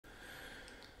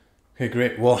Okay,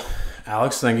 great. Well,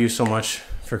 Alex, thank you so much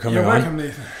for coming You're on. welcome,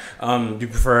 Nathan. Do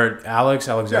you prefer Alex,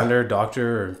 Yeah, Alexander,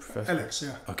 doctor, or professor? Alex,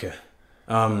 yeah. Okay.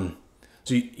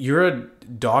 So you're a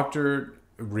doctor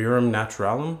rerum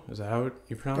naturalum? Is that how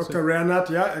you pronounce Dr. it? Renat,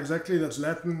 yeah, exactly, that's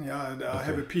Latin. Yeah, and I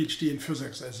have a Okay. PhD in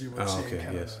physics, as you would Oh, say okay, in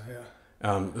Canada. yes.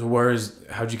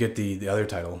 Yeah. How'd you get the other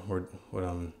title? Or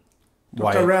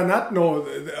why? Dr. Renat, no,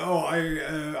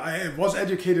 I was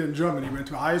educated in Germany, went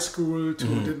to high school,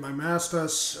 did my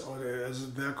master's, or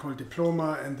as they're called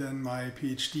diploma, and then my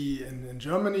PhD in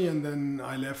Germany, and then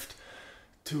I left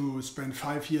to spend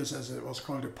 5 years as it was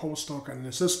called a postdoc and an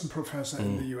assistant professor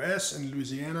in the US, in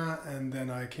Louisiana, and then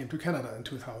I came to Canada in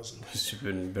 2000.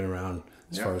 You've been around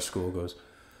as Yeah. far as school goes.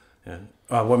 Yeah.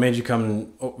 What made you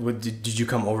come? Did you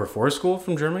come over for school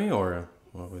from Germany, or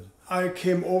what was? I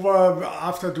came over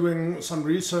after doing some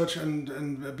research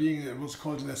and being it was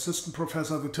called an assistant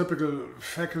professor. The typical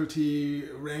faculty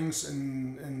ranks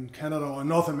in Canada or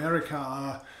North America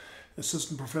are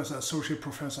assistant professor, associate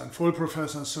professor, and full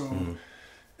professor. So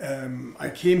I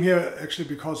came here actually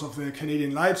because of the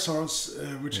Canadian light source,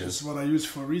 which is what I use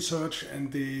for research,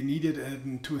 and they needed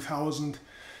in 2000.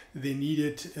 They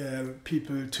needed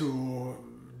people to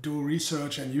do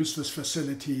research and use this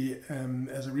facility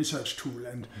as a research tool.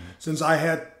 And since I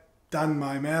had done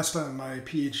my master and my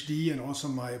PhD and also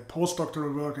my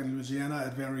postdoctoral work in Louisiana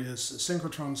at various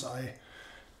synchrotrons,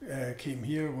 I came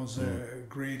here. It was a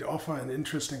great offer, an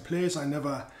interesting place. I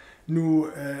never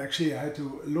knew, actually I had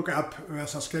to look up where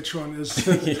Saskatchewan is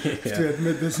to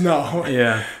admit this now.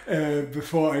 Yeah.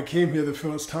 Before I came here the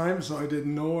first time, so I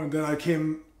didn't know. And then I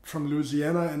came from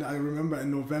Louisiana, and I remember in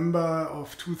November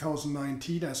of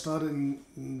 2019, I started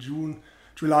in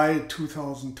July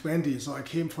 2020. So I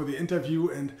came for the interview,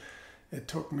 and it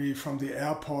took me from the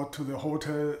airport to the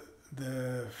hotel,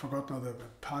 the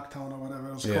Parktown or whatever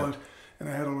it was called, and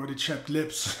I had already chapped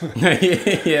lips.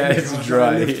 Yeah, it's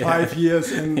dry. I lived 5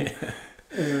 years, and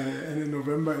in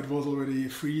November it was already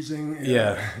freezing.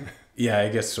 Yeah,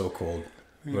 it gets so cold,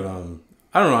 but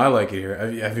I don't know. I like it here.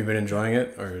 Have you been enjoying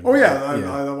it? Or Oh yeah,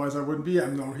 otherwise I wouldn't be.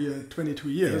 I'm now here 22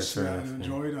 years. Yes, I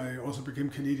enjoyed. I also became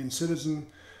Canadian citizen,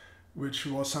 which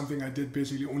was something I did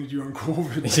basically only during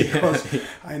COVID because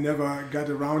I never got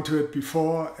around to it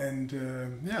before. And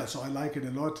so I like it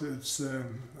a lot. It's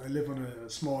I live on a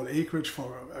small acreage.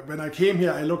 When I came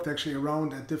here, I looked actually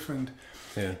around at different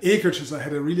acreages. I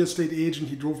had a real estate agent.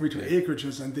 He drove me to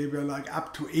acreages, and they were like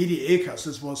up to 80 acres.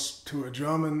 This was to a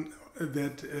German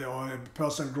that or a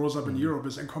person that grows up in Europe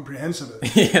is incomprehensible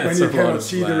when you cannot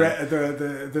see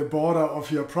the border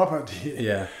of your property.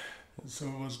 Yeah. So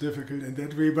it was difficult in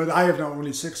that way. But I have now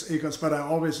only 6 acres. But I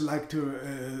always like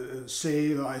to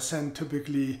say that I send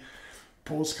typically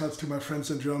postcards to my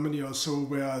friends in Germany or so,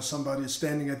 where somebody is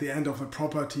standing at the end of a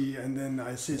property, and then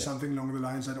I say something along the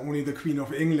lines that only the Queen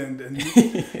of England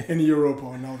in Europe,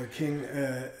 or now the King,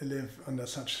 live under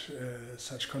such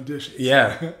conditions.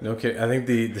 Yeah. Okay. I think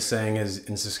the saying is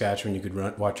in Saskatchewan you could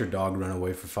watch your dog run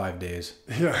away for 5 days.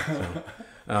 Yeah.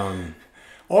 So,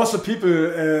 Also, people,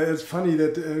 it's funny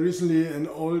that recently an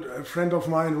old friend of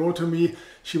mine wrote to me.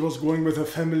 She was going with her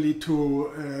family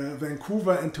to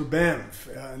Vancouver and to Banff,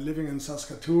 living in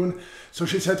Saskatoon. So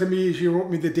she said to me, she wrote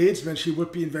me the dates when she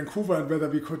would be in Vancouver and whether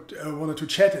we could wanted to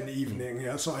chat in the evening.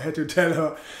 Yeah, so I had to tell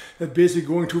her that basically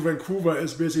going to Vancouver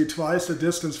is basically twice the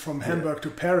distance from Hamburg to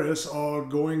Paris, or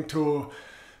going to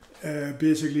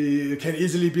basically it can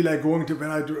easily be like going to, when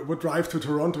I would drive to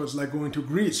Toronto, it's like going to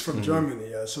Greece from Germany.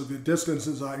 So the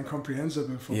distances are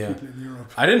incomprehensible for people in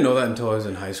Europe. I didn't know that until I was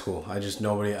in high school. I just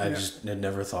had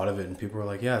never thought of it, and people were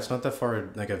like, "Yeah, it's not that far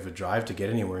like of a drive to get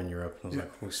anywhere in Europe." And I was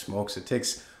like, "Holy smokes! It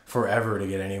takes forever to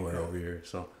get anywhere over here."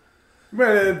 So.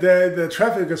 Well, the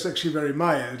traffic is actually very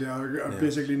mild.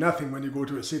 Basically nothing when you go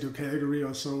to say to Calgary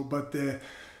or so. But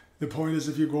the point is,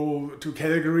 if you go to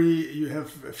Calgary, you have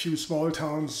a few small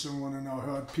towns. I want to now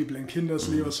heard people in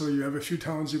Kindersley or so. You have a few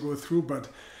towns you go through, but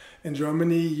in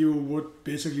Germany, you would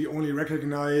basically only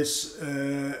recognize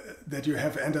that you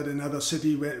have entered another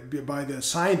city by the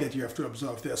sign that you have to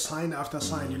observe. There's sign after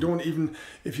sign. You don't even,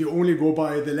 if you only go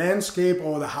by the landscape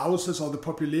or the houses or the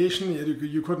population,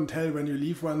 you couldn't tell when you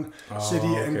leave one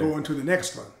city and go into the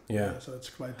next one. Yeah. So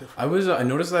it's quite different. I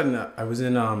noticed that I was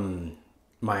in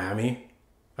Miami.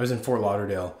 I was in Fort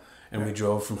Lauderdale, and we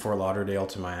drove from Fort Lauderdale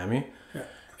to Miami,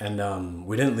 and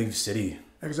we didn't leave city.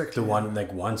 Exactly.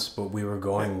 Once, but we were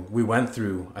going. We went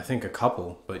through, I think, a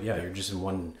couple, but you're just in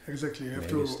one. Exactly, you have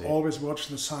to always watch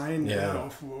the sign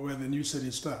of where the new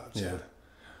city starts. Yeah.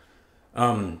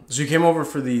 So you came over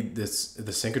for the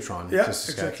synchrotron to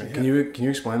Saskatchewan. Exactly. Can you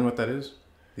explain what that is?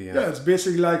 Yeah, it's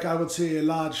basically like, I would say, a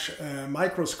large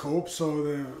microscope. So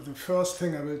the first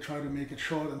thing, I will try to make it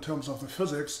short in terms of the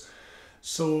physics.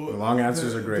 So the long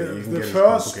answers are great. You can the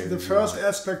get the first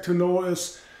aspect to know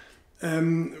is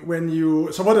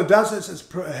so what it does is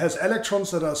it has electrons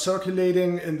that are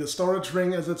circulating in the storage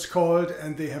ring, as it's called,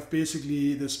 and they have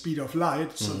basically the speed of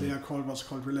light. So they are called what's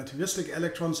called relativistic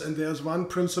electrons. And there's one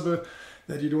principle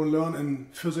that you don't learn in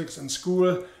physics in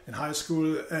school, in high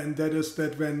school, and that is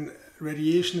that when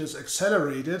radiation is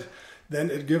accelerated, then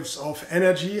it gives off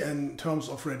energy in terms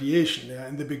of radiation. Yeah?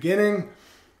 In the beginning,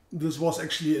 this was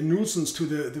actually a nuisance to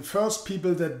the first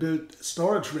people that built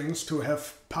storage rings to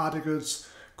have particles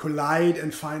collide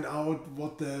and find out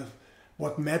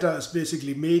what matter is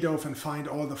basically made of and find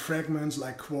all the fragments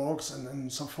like quarks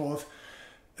and so forth.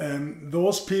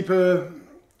 Those people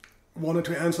wanted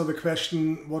to answer the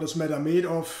question, what is matter made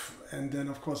of? And then,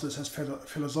 of course, this has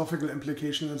philosophical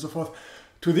implications and so forth.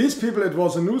 To these people, it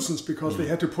was a nuisance because they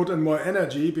had to put in more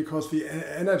energy, because the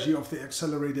energy of the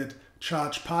accelerated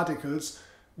charged particles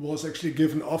was actually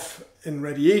given off in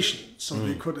radiation. So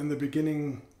they could, in the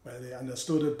beginning, well, they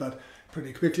understood it, but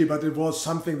pretty quickly, but it was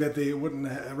something that they would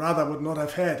not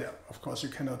have had. Of course, you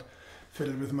cannot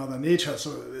fiddle with Mother Nature,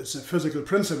 so it's a physical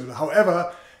principle.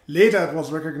 However, later it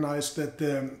was recognized that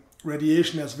the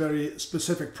radiation has very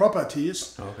specific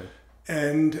properties. Okay.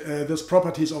 And this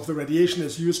properties of the radiation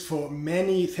is used for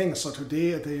many things. So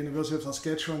today at the University of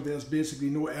Saskatchewan, there's basically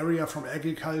no area from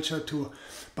agriculture to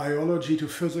biology to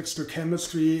physics to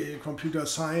chemistry, computer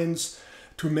science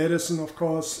to medicine, of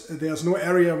course. There's no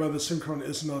area where the synchron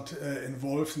is not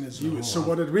involved and is used. So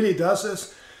what it really does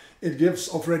is it gives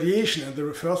off radiation. And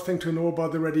the first thing to know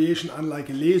about the radiation, unlike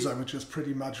a laser, which is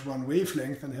pretty much one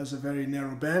wavelength and has a very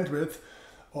narrow bandwidth,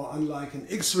 or unlike an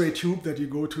X-ray tube that you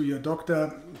go to your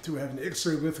doctor to have an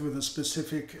X-ray with a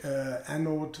specific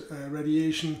anode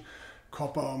radiation,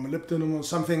 copper or molybdenum or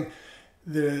something,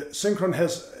 the synchron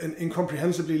has an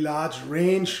incomprehensibly large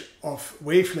range of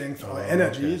wavelength or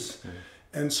energies. Okay.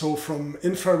 And so from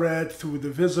infrared through the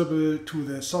visible to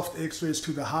the soft X-rays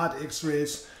to the hard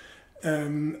X-rays,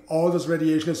 all this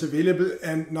radiation is available.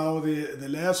 And now the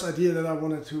last idea that I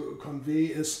wanted to convey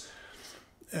is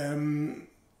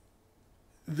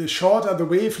the shorter the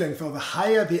wavelength or the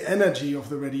higher the energy of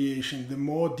the radiation, the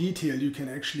more detail you can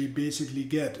actually basically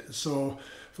get. So,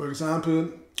 for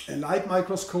example, a light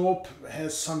microscope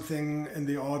has something in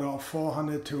the order of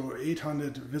 400 to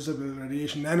 800 visible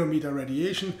radiation, nanometer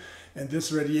radiation, and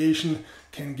this radiation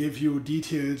can give you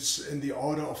details in the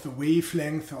order of the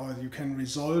wavelength, or you can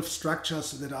resolve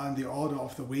structures that are in the order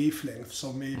of the wavelength.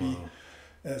 So maybe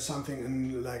something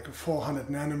in like 400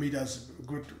 nanometers,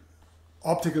 good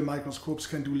optical microscopes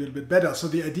can do a little bit better. So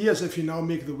the idea is if you now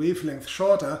make the wavelength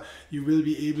shorter, you will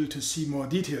be able to see more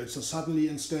details. So suddenly,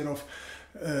 instead of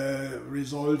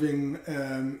resolving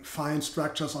fine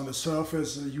structures on the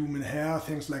surface, human hair,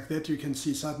 things like that, you can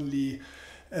see suddenly,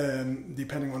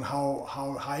 depending on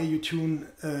how high you tune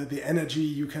the energy,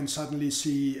 you can suddenly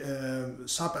see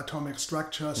subatomic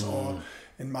structures, or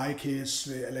in my case,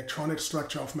 the electronic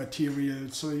structure of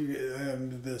materials, so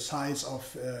the size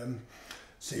of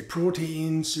say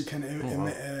proteins you can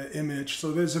image.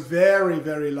 So there's a very,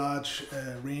 very large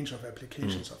range of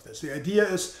applications of this. The idea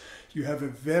is you have a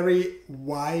very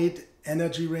wide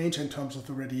energy range in terms of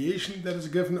the radiation that is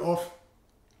given off.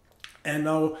 And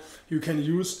now you can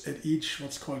use at each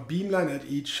what's called beamline, at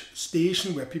each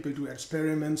station where people do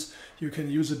experiments, you can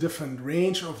use a different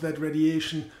range of that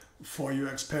radiation for your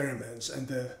experiments. And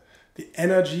the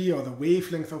energy or the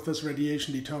wavelength of this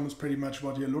radiation determines pretty much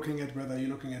what you're looking at, whether you're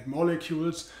looking at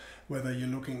molecules, whether you're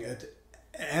looking at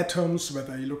atoms,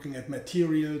 whether you're looking at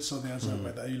materials, so there's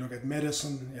whether you look at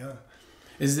medicine, yeah.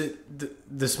 Is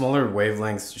it the smaller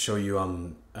wavelengths show you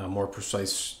more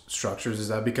precise structures? Is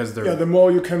that because they're... Yeah, the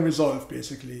more you can resolve,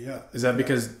 basically, yeah. Is that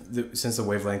because since the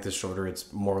wavelength is shorter,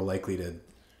 it's more likely to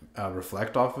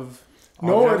reflect off of...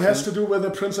 No, it has to do with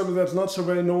a principle that's not so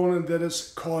well known, and that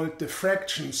is called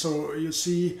diffraction. So you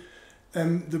see,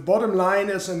 the bottom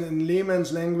line is, in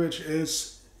layman's language,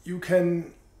 is you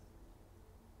can,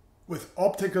 with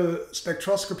optical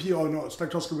spectroscopy, or no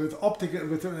spectroscopy,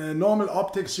 with normal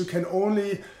optics, you can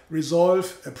only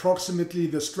resolve approximately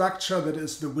the structure that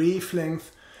is the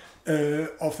wavelength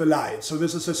of the light. So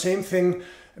this is the same thing.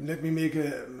 Let me make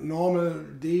a normal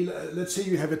deal. Let's say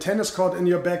you have a tennis court in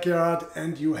your backyard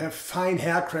and you have fine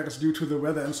hair cracks due to the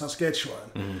weather in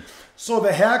Saskatchewan. So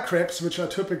the hair cracks, which are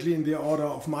typically in the order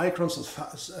of microns,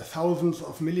 thousands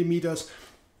of millimeters,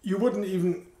 you wouldn't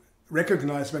even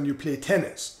recognize when you play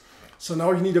tennis. So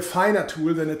now you need a finer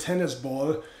tool than a tennis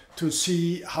ball to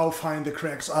see how fine the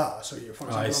cracks are. So you, for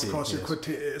example, of course, you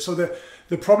could. So the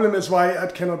The problem is why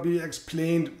it cannot be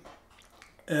explained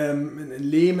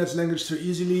in layman's language so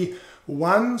easily.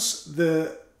 Once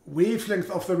the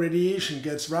wavelength of the radiation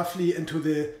gets roughly into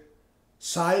the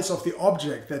size of the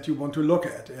object that you want to look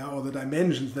at, yeah, or the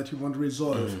dimensions that you want to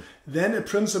resolve, then a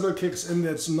principle kicks in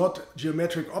that's not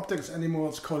geometric optics anymore.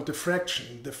 It's called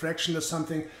diffraction. Diffraction is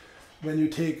something when you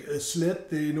take a slit,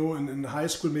 in high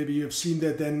school maybe you've seen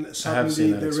that, then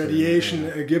suddenly the radiation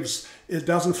it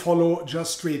doesn't follow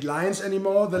just straight lines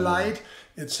anymore, the light.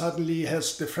 It suddenly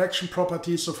has diffraction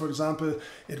properties. So for example,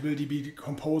 it will be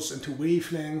decomposed into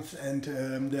wavelength, and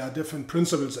there are different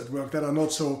principles at work that are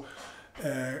not so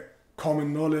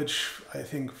common knowledge, I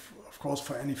think, of course,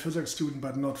 for any physics student,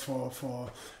 but not for a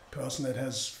person that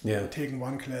has taken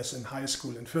one class in high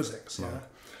school in physics. Yeah.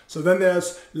 So then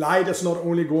there's light is not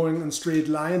only going in straight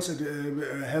lines, it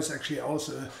has actually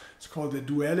also, it's called the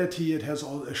duality. It has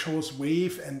it shows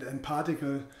wave and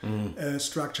particle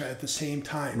structure at the same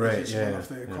time. Right. This is one of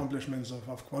the accomplishments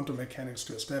of quantum mechanics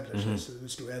to establish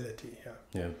this duality.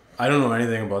 Yeah. I don't know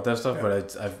anything about that stuff,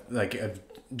 but I've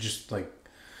just like,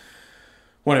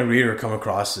 when I read or come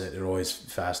across it, it always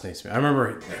fascinates me. I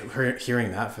remember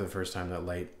hearing that for the first time, that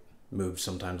light moves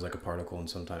sometimes like a particle and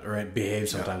sometimes, or it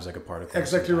behaves sometimes like a particle.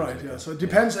 Exactly right. Like so it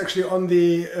depends actually on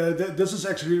the. This is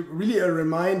actually really a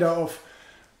reminder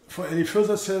for any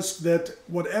physicist, that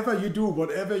whatever you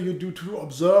do to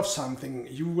observe something,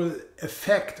 you will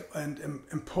affect and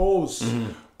impose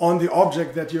on the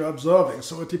object that you're observing.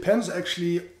 So it depends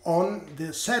actually on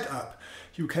the setup.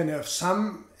 You can have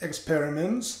some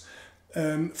experiments.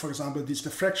 For example, these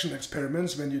diffraction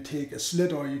experiments, when you take a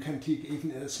slit, or you can take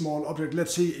even a small object.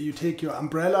 Let's say you take your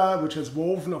umbrella, which is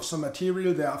woven of some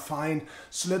material. There are fine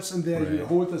slits in there. Right. You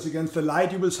hold this against the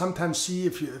light. You will sometimes see,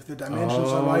 if the dimensions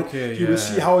are right, you will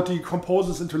see how it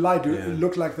decomposes into light. It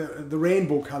look like the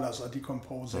rainbow colors are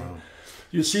decomposing. Wow.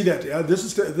 You see that. Yeah, this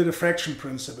is the diffraction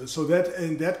principle. So that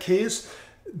in that case,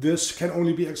 this can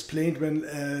only be explained when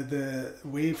the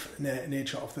wave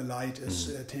nature of the light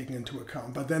is taken into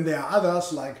account. But then there are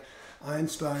others, like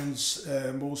Einstein's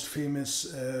most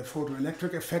famous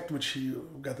photoelectric effect, which he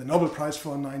got the Nobel Prize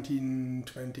for in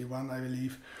 1921, I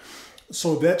believe.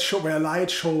 So that where light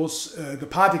shows the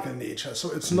particle nature. So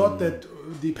it's not that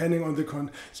depending on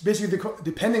it's basically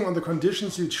depending on the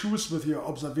conditions you choose with your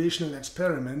observational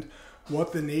experiment,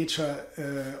 what the nature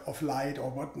of light,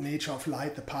 or what nature of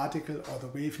light the particle or the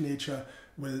wave nature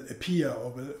will appear,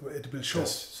 or it will show.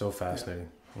 That's so fascinating.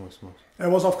 It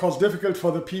was of course difficult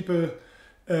for the people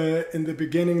in the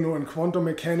beginning, in quantum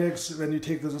mechanics. When you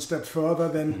take this a step further,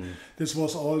 then this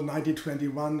was all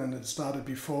 1921, and it started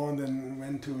before, and then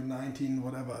went to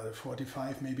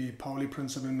 1945, maybe Pauli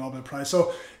principle, Nobel Prize.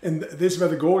 So this were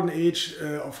the golden age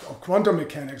of quantum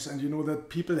mechanics, and you know that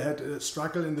people had a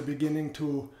struggle in the beginning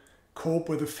to cope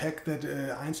with the fact that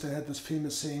Einstein had this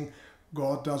famous saying,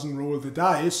 God doesn't roll the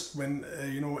dice, when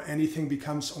anything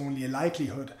becomes only a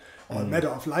likelihood, or a matter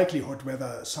of likelihood,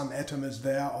 whether some atom is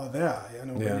there or there.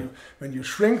 When you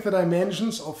shrink the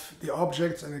dimensions of the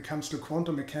objects, and it comes to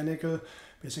quantum mechanical,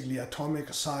 basically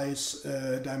atomic size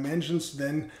dimensions,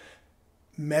 then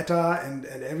matter and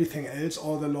everything else,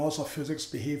 all the laws of physics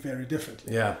behave very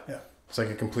differently. Yeah. It's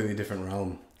like a completely different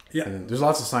realm. Yeah. And there's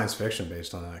lots of science fiction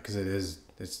based on that, because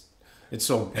it's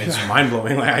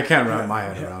mind-blowing. Like, I can't wrap my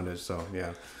head around it. So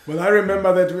well, I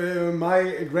remember that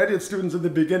my graduate students in the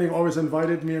beginning always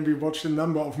invited me, and we watched a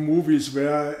number of movies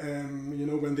where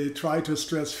when they try to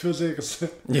stress physics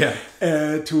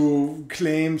to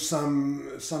claim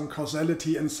some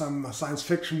causality in some science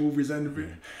fiction movies,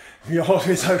 and we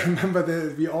always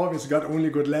got only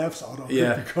good laughs out of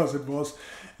it, because it was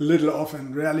little off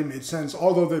and rarely made sense.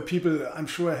 Although the people, I'm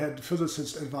sure, had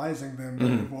physicists advising them,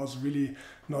 but it was really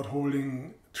not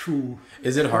holding true.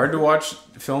 Is it hard to watch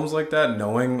films like that,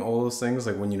 knowing all those things,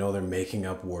 like when they're making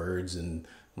up words and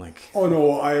like? Oh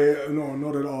no,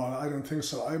 not at all. I don't think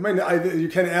so. I mean, you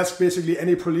can ask basically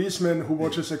any policeman who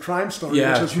watches a crime story,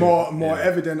 which is more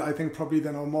evident, I think, probably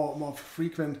than or more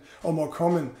frequent or more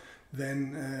common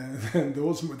than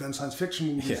science fiction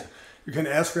movies. Yeah. You can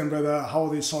ask them how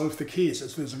they solve the case.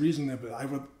 Is this reasonable? I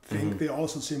would think they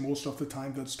also say most of the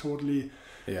time that's totally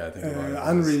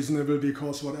unreasonable,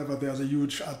 because there's a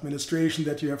huge administration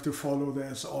that you have to follow.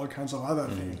 There's all kinds of other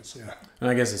things. Yeah. And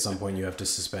I guess at some point you have to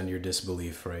suspend your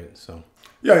disbelief, right? So.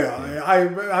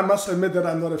 I must admit that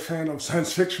I'm not a fan of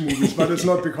science fiction movies, but it's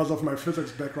not because of my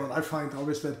physics background. I find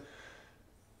always that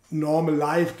normal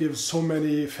life gives so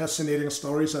many fascinating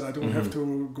stories that I don't have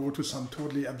to go to some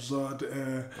totally absurd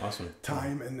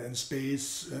time and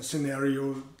space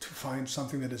scenario to find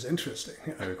something that is interesting.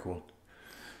 Very cool.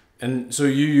 And so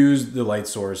you use the light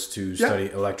source to study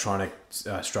electronic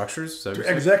structures? Is that what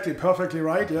Exactly, perfectly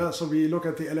right. Yeah, so we look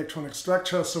at the electronic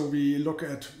structure. So we look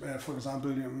at, for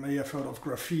example, you may have heard of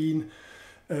graphene,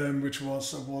 which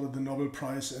was awarded the Nobel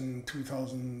Prize in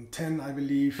 2010, I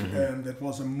believe. That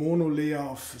was a monolayer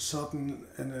of certain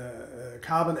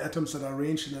carbon atoms that are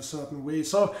arranged in a certain way.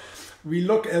 So we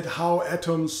look at how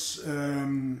atoms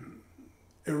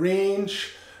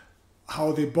arrange,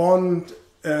 how they bond,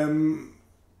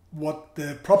 what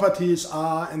the properties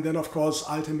are, and then of course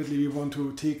ultimately we want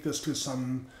to take this to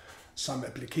some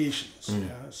applications.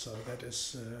 So that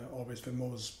is always the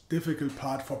most difficult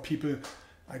part for people.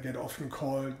 I get often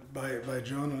called by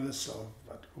journalists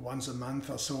once a month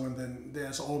or so, and then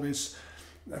there's always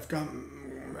I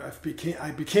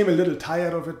became a little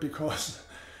tired of it, because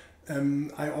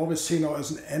I always say now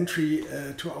as an entry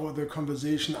to the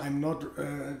conversation, I'm not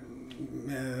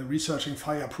researching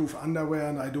fireproof underwear,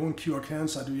 and I don't cure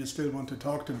cancer. Do you still want to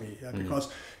talk to me? Because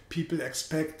people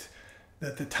expect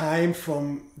that the time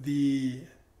from the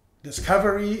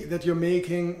discovery that you're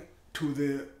making to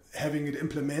the having it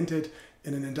implemented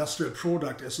in an industrial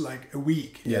product is like a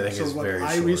week. So what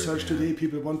I research today,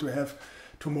 people want to have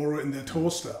tomorrow in their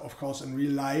toaster. Of course, in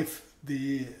real life,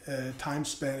 the time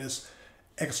span is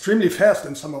extremely fast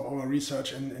in some of our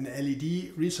research. And in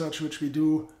LED research, which we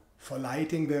do for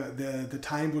lighting, the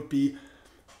time would be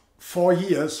 4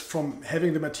 years from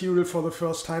having the material for the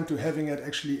first time to having it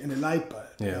actually in a light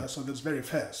bulb. So that's very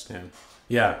fast.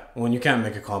 When you can't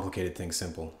make a complicated thing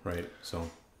simple, right? So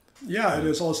it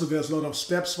is also, there's a lot of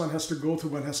steps one has to go through.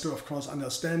 One has to, of course,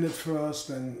 understand it first,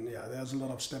 and there's a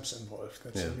lot of steps involved.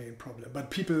 That's the main problem. But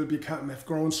people have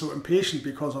grown so impatient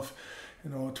because of,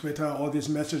 Twitter, all these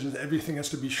messages. Everything has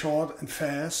to be short and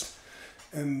fast.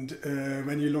 And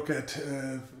when you look at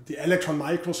the electron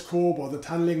microscope or the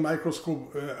tunneling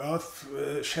microscope,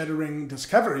 earth-shattering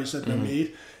discoveries that were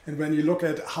made, and when you look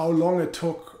at how long it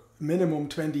took, minimum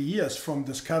 20 years from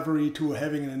discovery to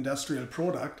having an industrial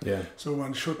product. So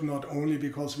one should not, only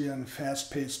because we are in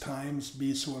fast-paced times,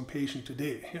 be so impatient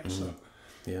today.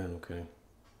 Okay.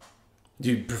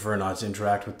 Do you prefer not to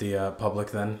interact with the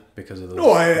public then, because of those?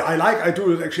 No, I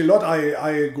do it actually a lot.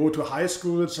 I go to high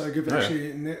schools. I give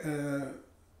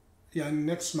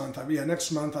next month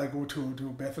I go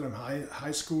to Bethlehem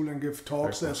High School and give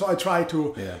talks there. So I try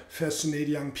to fascinate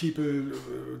young people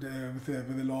with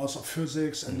the laws of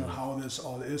physics and how this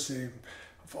all is. They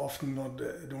often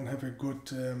don't have a good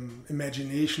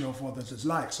imagination of what this is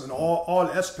like. So in all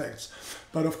aspects.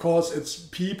 But of course, it's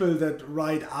people that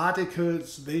write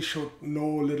articles. They should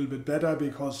know a little bit better,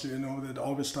 because that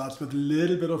always starts with a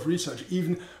little bit of research.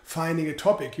 Even finding a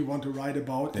topic you want to write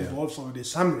about involves already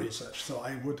some research. So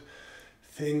I would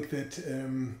think that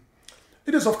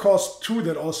it is of course true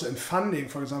that also in funding,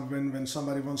 for example, when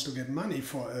somebody wants to get money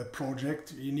for a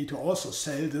project, you need to also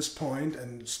sell this point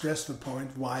and stress the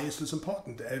point, why is this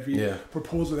important? Every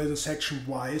proposal has a section,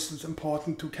 why is this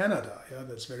important to Canada?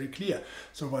 That's very clear.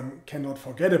 So one cannot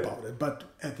forget about it. But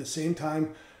at the same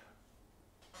time,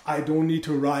 I don't need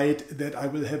to write that I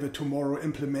will have it tomorrow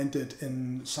implemented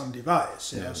in some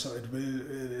device. So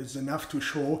it's enough to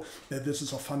show that this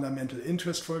is of fundamental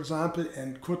interest, for example,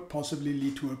 and could possibly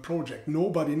lead to a project.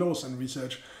 Nobody knows in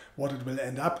research what it will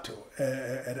end up with.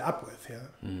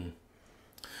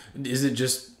 Is it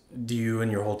just, do you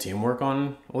and your whole team work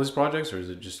on all these projects, or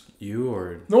is it just you?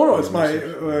 Or no, it's my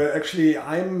actually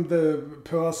I'm the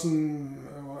person.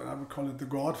 I would call it the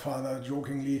godfather,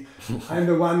 jokingly. I'm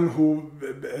the one who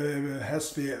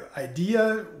has the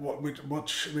idea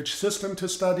which system to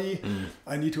study.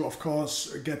 I need to, of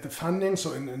course, get the funding.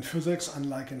 So in physics,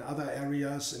 unlike in other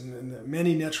areas, in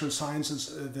many natural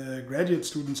sciences, the graduate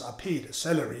students are paid a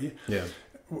salary.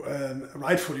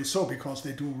 Rightfully so, because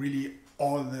they do really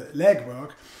all the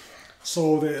legwork.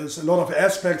 So there's a lot of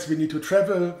aspects. We need to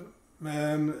travel,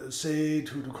 say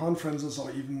to conferences,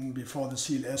 or even before the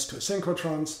CLS to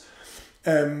synchrotrons.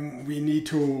 We need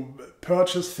to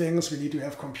purchase things. We need to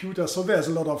have computers. So there's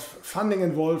a lot of funding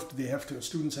involved.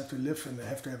 Students have to live, and they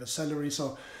have to have a salary.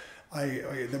 So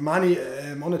the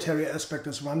monetary aspect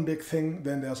is one big thing.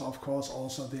 Then there's of course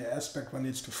also the aspect one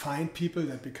needs to find people.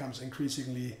 That becomes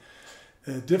increasingly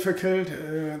difficult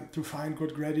to find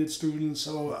good graduate students.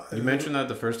 So you mentioned that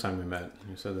the first time we met.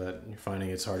 You said that you're finding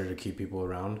it's harder to keep people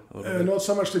around a little bit. Not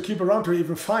so much to keep around, to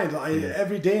even find.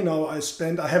 Every day now I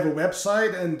have a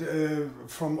website, and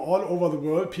from all over the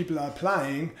world people are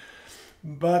applying.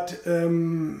 But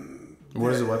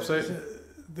what is the website?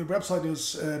 The website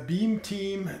is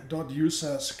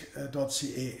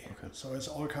beamteam.usask.ca. So it's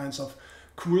all kinds of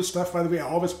cool stuff. By the way, I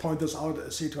always point this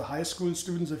out, say to high school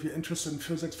students, if you're interested in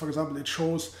physics, for example, it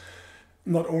shows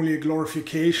not only a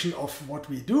glorification of what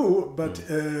we do, but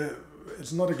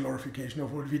it's not a glorification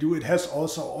of what we do. It has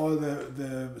also all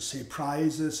the say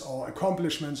prizes or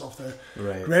accomplishments of the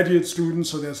graduate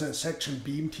students. So there's a section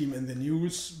Beam Team in the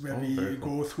news where we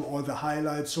go through all the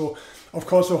highlights. So of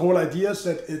course the whole idea is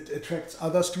that it attracts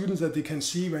other students, that they can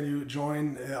see when you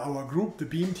join our group, the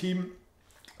Beam Team.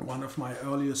 One of my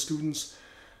earliest students,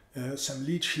 Sam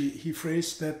Leach, he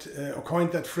phrased that or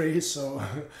coined that phrase. So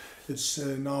it's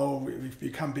now we've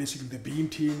become basically the Beam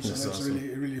Team. So that's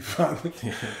awesome. really fun.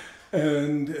 Yeah.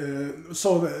 And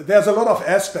so there's a lot of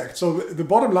aspects. So the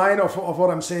bottom line of what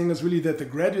I'm saying is really that the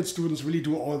graduate students really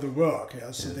do all the work.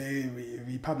 Yeah. So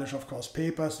we publish, of course,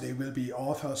 papers. They will be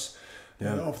authors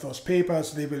of those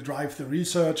papers. They will drive the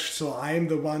research. So I'm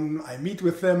the one, I meet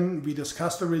with them. We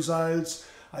discuss the results.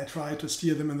 I try to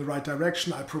steer them in the right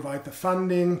direction. I provide the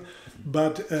funding.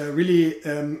 But really,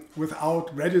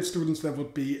 without graduate students, there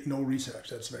would be no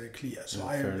research. That's very clear. So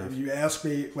you ask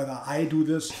me whether I do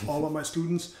this, all of my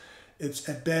students. It's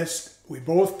at best, we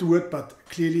both do it, but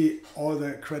clearly all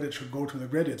the credit should go to the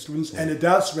graduate students. And it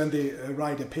does when they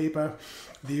write a paper.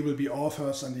 They will be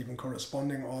authors and even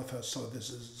corresponding authors. So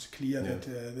this is clear that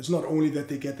it's not only that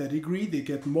they get their degree, they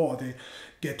get more. They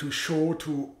get to show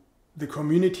to the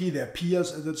community, their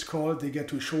peers as it's called, they get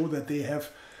to show that they have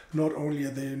not only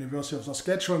at the University of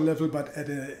Saskatchewan level, but at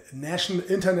a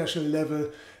international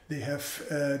level, they have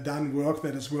done work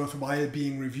that is worthwhile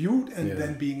being reviewed and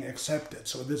then being accepted.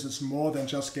 So this is more than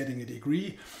just getting a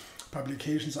degree.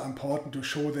 Publications are important to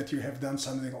show that you have done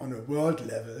something on a world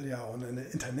level, on an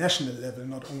international level,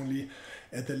 not only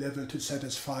at the level to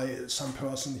satisfy some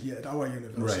person here at our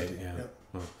university. Right,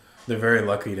 Well, they're very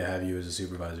lucky to have you as a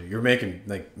supervisor. You're making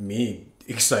me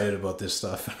excited about this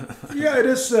stuff. Yeah, it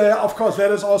is. Of course,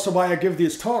 that is also why I give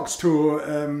these talks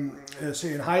to,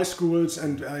 say, in high schools,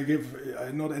 and I give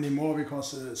not anymore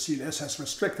because CLS has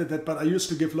restricted that. But I used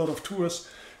to give a lot of tours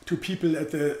to people at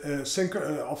the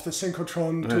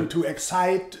synchrotron to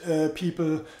excite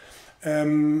people,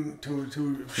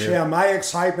 to share my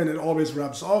excitement. It always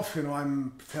rubs off.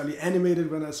 I'm fairly animated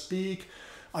when I speak.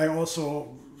 I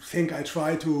also think I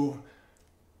try to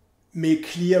make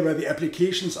clear where the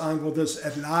applications are and what this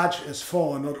at large is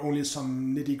for, not only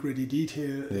some nitty-gritty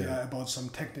detail about some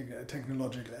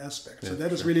technological aspects. So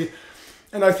that is really,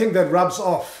 and I think that rubs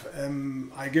off.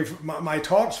 I give my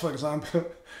talks, for example,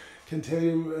 can tell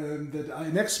you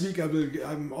that next week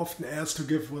I'm often asked to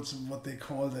give what they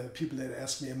call, the people that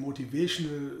ask me, a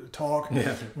motivational talk.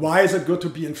 Yeah. Why is it good to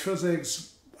be in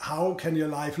physics? How can your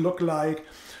life look like?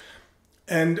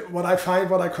 And what I find,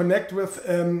 what I connect with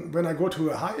when I go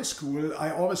to a high school,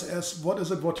 I always ask, what is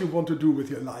it what you want to do with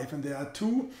your life? And there are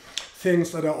two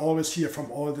things that I always hear from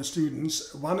all the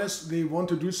students. One is they want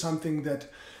to do something that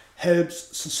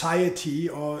helps society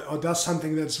or does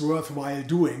something that's worthwhile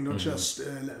doing, not just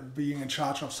being in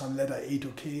charge of some letter A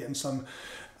to K and some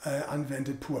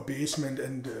unvented poor basement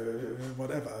and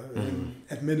whatever,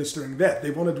 administering that.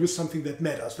 They want to do something that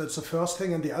matters. That's the first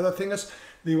thing. And the other thing is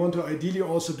they want to ideally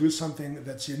also do something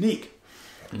that's unique.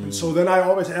 And so then I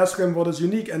always ask them what is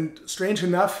unique. And strange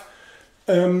enough,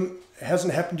 it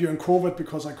hasn't happened during COVID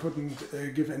because I couldn't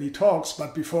give any talks.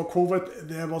 But before COVID,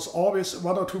 there was always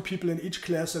one or two people in each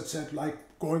class that said, like,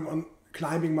 going on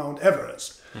climbing Mount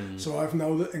Everest. So I've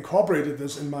now incorporated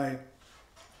this in my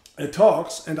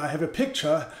talks, and I have a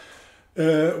picture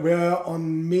where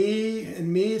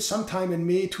sometime in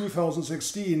May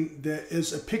 2016, there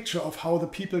is a picture of how the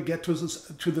people get to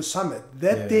the summit.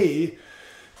 That day,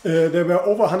 there were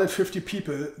over 150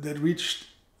 people that reached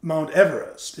Mount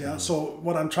Everest. So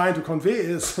what I'm trying to convey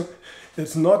is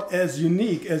it's not as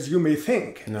unique as you may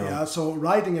think. So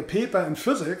writing a paper in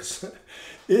physics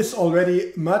is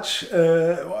already much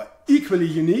equally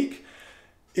unique.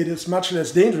 It is much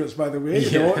less dangerous, by the way.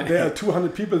 There are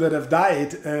 200 people that have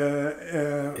died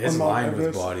on Mount Everest.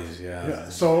 With bodies,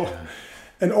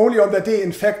 and only on that day,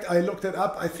 in fact, I looked it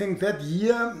up. I think that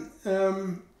year,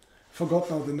 forgot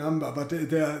now the number, but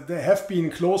there have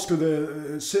been close to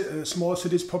the small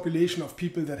cities population of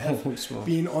people that have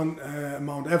been on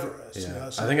Mount Everest.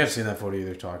 So I think I've seen that photo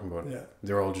you're talking about.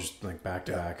 They're all just like back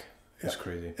to back. It's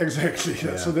crazy. Exactly.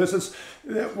 So this is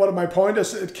what my point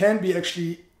is. It can be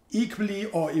actually equally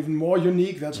or even more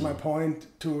unique. That's my point,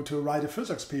 to write a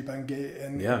physics paper and get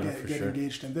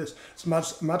engaged in this. It's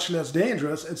much less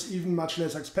dangerous. It's even much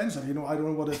less expensive. I don't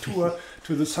know what a tour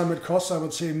to the summit costs. I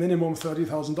would say minimum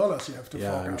 $30,000 you have to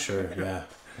fork I'm out. sure.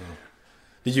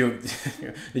 Did you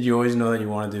did you always know that you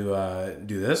wanted to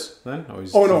do this then?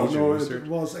 Always no, it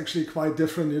was actually quite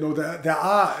different. You know, there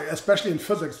are, especially in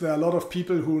physics, there are a lot of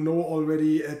people who know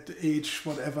already at age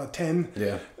 10,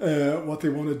 what they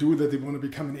want to do, that they want to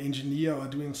become an engineer or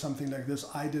doing something like this.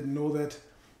 I didn't know that.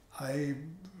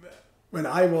 When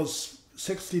I was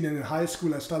 16 and in high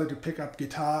school, I started to pick up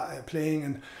guitar playing,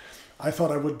 and I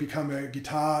thought I would become a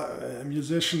guitar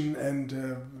musician, and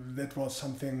that was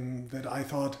something that I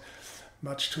thought,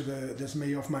 much to the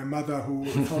dismay of my mother, who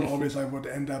thought always I would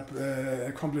end up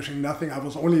accomplishing nothing. I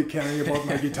was only caring about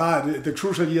my guitar, the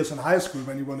crucial years in high school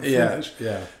when you want to finish.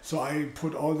 Yeah. So I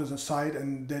put all this aside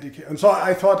and dedicate. And so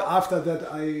I thought after that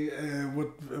I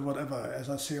would, whatever, as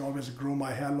I say, always grow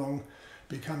my hair long,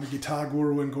 become a guitar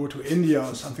guru and go to India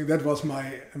or something. That was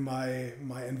my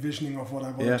envisioning of what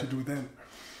I wanted to do then.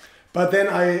 But then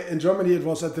in Germany, it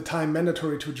was at the time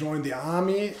mandatory to join the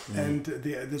army, and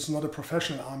this is not a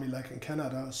professional army like in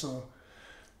Canada. So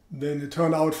then it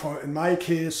turned out, in my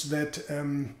case, that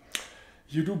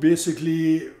you do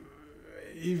basically,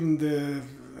 even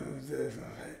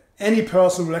any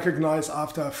person will recognize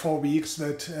after 4 weeks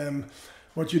that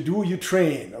what you do, you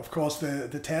train. Of course,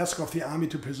 the task of the army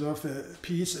to preserve the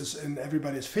peace is in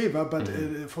everybody's favor, but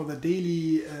for the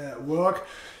daily work,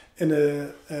 in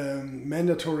a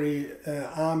mandatory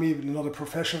army, not a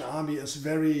professional army, is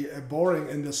very boring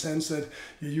in the sense that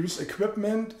you use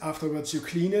equipment, afterwards you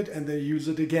clean it, and then use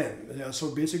it again. Yeah,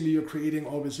 so basically you're creating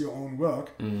always your own work.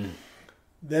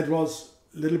 That was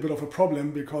a little bit of a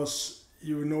problem, because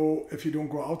you know, if you don't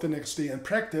go out the next day and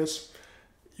practice,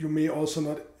 you may also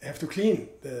not have to clean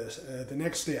the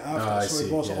next day after. So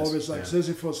it was always like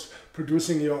Sisyphus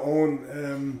producing your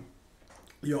own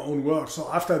work. So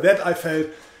after that I felt,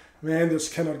 man, this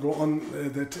cannot go on,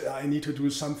 that I need to do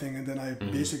something. And then I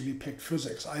basically picked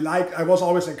physics. I was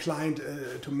always inclined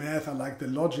to math. I liked the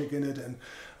logic in it, and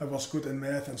I was good in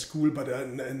math in school, but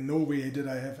in no way did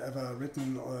I have ever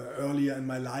written earlier in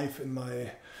my life, in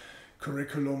my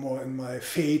curriculum or in my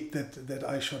fate, that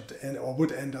I should or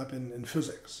would end up in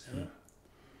physics. Yeah.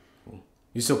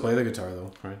 You still play the guitar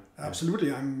though, right? Absolutely.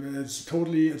 It's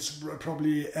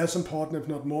probably as important, if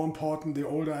not more important, the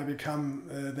older I become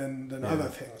than other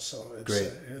things. So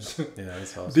it's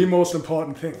that's awesome. The most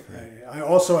important thing. Yeah. I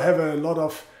also have a lot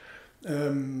of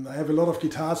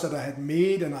guitars that I had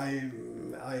made, and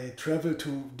I travel to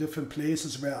different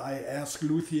places where I ask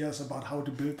luthiers about how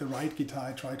to build the right guitar.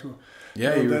 I try to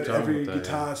that every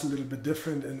guitar is a little bit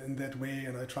different in that way,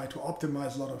 and I try to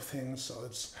optimize a lot of things. So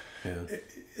it's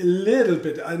a little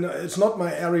bit, I know it's not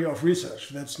my area of research.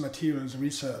 That's materials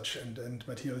research and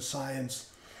material science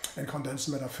and condensed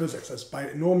matter physics. That's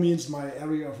by no means my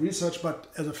area of research, but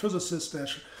as a physicist, there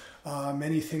are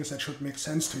many things that should make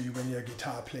sense to you when you're a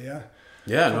guitar player.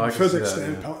 From a physics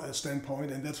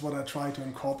standpoint, and that's what I try to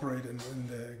incorporate in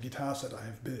the guitars that I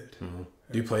have built.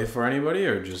 Do you play for anybody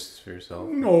or just for yourself?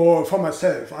 No, for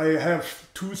myself. I have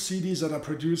 2 CDs that are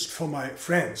produced for my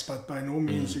friends, but by no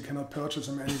means you cannot purchase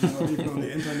them anywhere, even on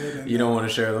the internet. And, you don't want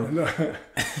to share them? No.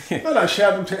 Well, I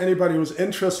share them to anybody who's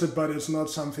interested, but it's not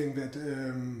something that,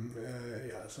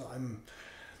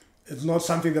 it's not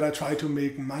something that I try to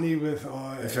make money with.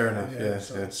 Or, fair enough,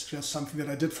 It's just something that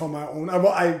I did for my own.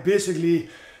 I basically,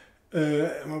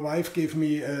 my wife gave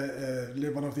me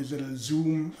one of these little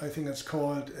Zoom, I think it's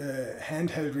called,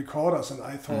 handheld recorders, and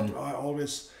I thought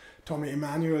Tommy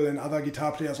Emmanuel and other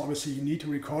guitar players always say you need to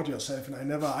record yourself,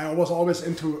 and I was always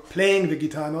into playing the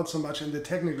guitar, not so much in the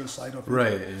technical side of it.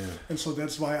 Right, yeah. And so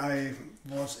that's why I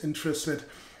was interested,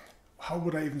 how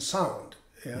would I even sound?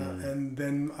 And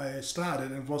then I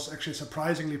started, and it was actually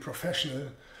surprisingly professional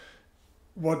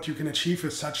what you can achieve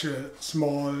with such a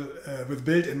small, with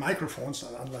built-in microphones,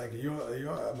 unlike your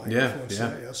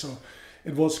microphones. So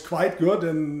it was quite good,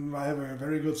 and I have a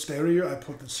very good stereo. I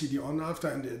put the CD on after,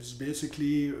 and it's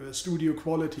basically studio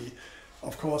quality.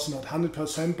 Of course, not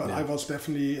 100%, but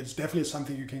it's definitely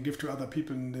something you can give to other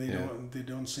people, and they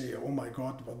don't say, "Oh my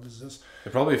God, what is this?"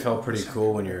 It probably felt pretty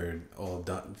cool when you're all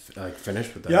done, like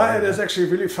finished with that. Yeah, it is actually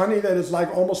really funny that it's like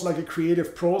almost like a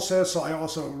creative process. So I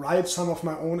also write some of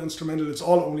my own instrumental. It's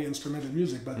all only instrumental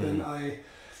music, but then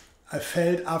I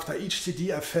felt after each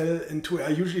CD, I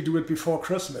usually do it before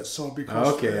Christmas, so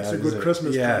because it's a good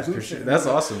Christmas present. For sure. That's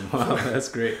awesome. Wow, that's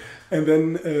great. And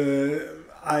then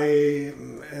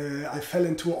I fell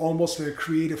into almost a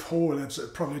creative hole. It's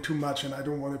probably too much, and I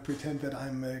don't want to pretend that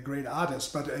I'm a great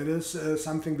artist, but it is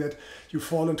something that you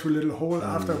fall into a little hole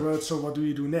afterwards. So what do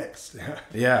you do next?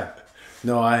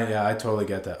 No, I totally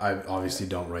get that. I obviously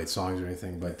don't write songs or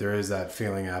anything, but there is that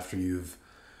feeling after you've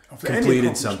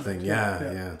completed something.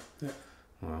 Yeah.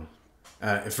 Wow.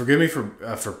 Forgive me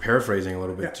for paraphrasing a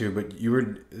little bit too, but you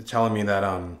were telling me that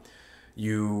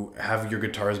you have your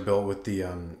guitars built with the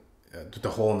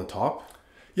hole in the top.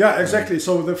 Yeah, exactly.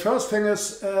 So the first thing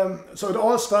is, so it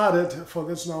all started, for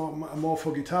this now more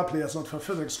for guitar players, not for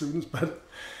physics students, but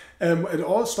it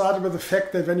all started with the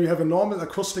fact that when you have a normal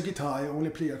acoustic guitar, you only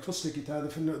play acoustic guitar,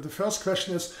 the first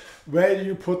question is, where do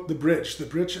you put the bridge? The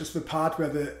bridge is the part where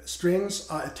the strings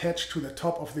are attached to the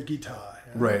top of the guitar.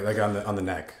 Yeah? Right, like on the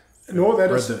neck. No,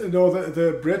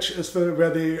 the bridge is where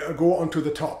they go onto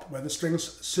the top, where the strings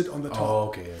sit on the top. Oh,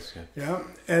 okay, yes, yeah.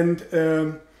 And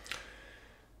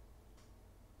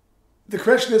the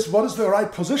question is, what is the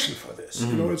right position for this?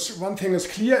 You know, it's one thing is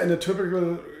clear in a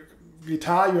typical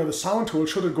guitar. You have a sound hole.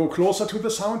 Should it go closer to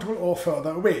the sound hole or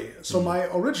further away? So my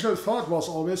original thought was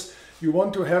always, you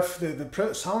want to have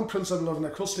the sound principle of an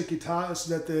acoustic guitar is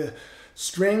that the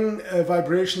string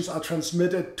vibrations are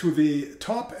transmitted to the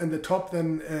top, and the top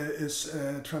then is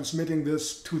transmitting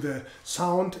this to the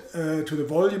sound, to the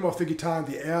volume of the guitar, and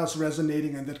the air is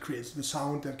resonating, and that creates the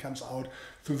sound that comes out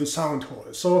through the sound hole.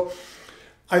 So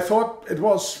I thought it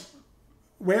was,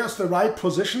 where's the right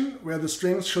position where the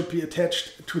strings should be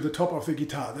attached to the top of the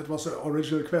guitar? That was the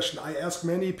original question. I asked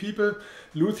many people,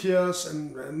 luthiers,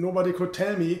 and nobody could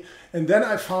tell me. And then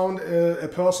I found a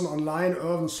person online,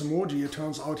 Irvin Samoji. It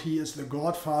turns out he is the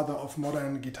godfather of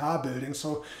modern guitar building.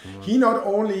 So he not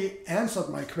only answered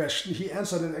my question, he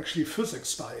answered it actually physics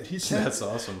style. That's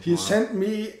awesome. He sent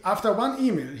me, after one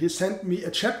email, he sent me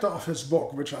a chapter of his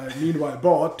book, which I meanwhile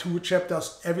bought, 2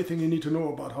 chapters, everything you need to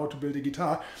know about how to build a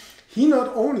guitar. He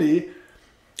not only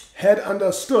had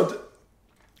understood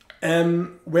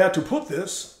where to put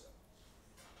this,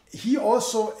 he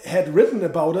also had written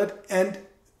about it, and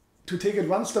to take it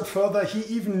one step further, he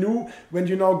even knew when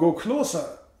you now go closer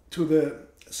to the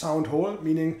sound hole,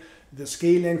 meaning the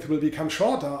scale length will become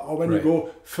shorter, or when you go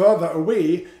further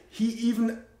away, he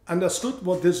even understood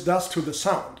what this does to the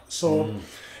sound. So,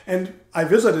 and I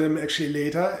visited him actually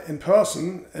later in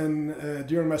person, and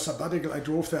during my sabbatical I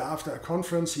drove there after a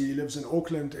conference. He lives in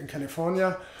Oakland in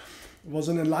California. It was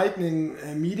an enlightening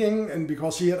meeting, and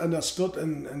because he had understood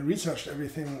and researched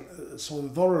everything so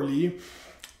thoroughly,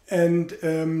 and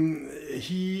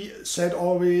he said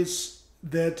always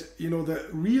that, you know, the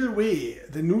real way,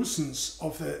 the nuisance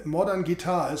of the modern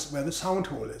guitar is where the sound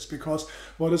hole is, because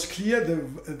what is clear,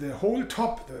 the whole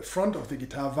top, the front of the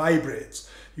guitar vibrates.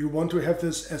 You want to have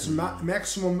this as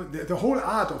maximum, the whole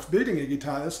art of building a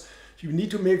guitar is you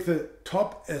need to make the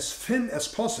top as thin as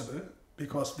possible,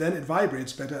 because then it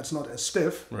vibrates better, it's not as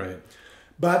stiff. Right.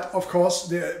 But of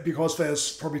course, because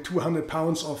there's probably 200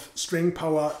 pounds of string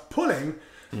power pulling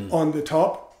on the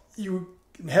top, you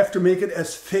have to make it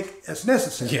as thick as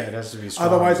necessary. Yeah, it has to be strong.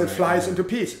 Otherwise it flies into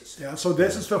pieces. Yeah. So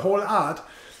this is the whole art.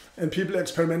 And people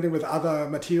experimenting with other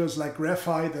materials like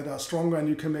graphite that are stronger and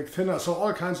you can make thinner. So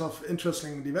all kinds of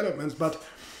interesting developments. But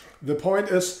the point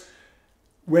is,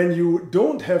 when you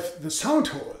don't have the sound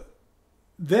hole,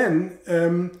 then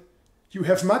you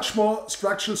have much more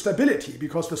structural stability,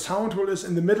 because the sound hole is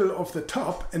in the middle of the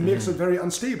top and makes it very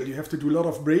unstable. You have to do a lot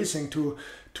of bracing to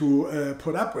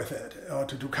put up with it, or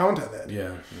to counter that.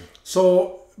 Yeah.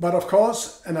 So, but of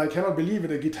course, and I cannot believe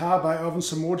it, a guitar by Irvin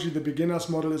Samoji, the beginner's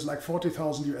model, is like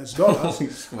 $40,000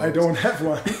 US. I don't have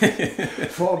one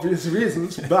for obvious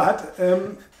reasons, but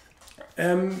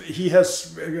he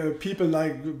has people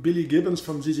like Billy Gibbons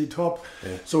from ZZ Top.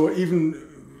 Yeah. So even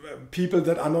people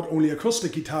that are not only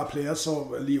acoustic guitar players,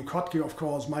 so Leo Kottke, of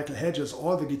course, Michael Hedges,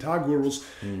 all the guitar gurus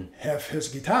have his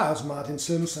guitars, Martin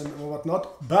Sims and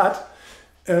whatnot, but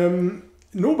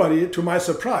nobody, to my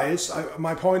surprise,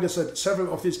 my point is that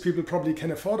several of these people probably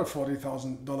can afford a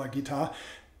 $40,000 guitar.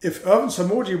 If Irvin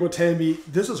Samoji would tell me,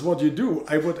 this is what you do,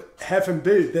 I would have him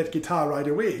build that guitar right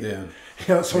away.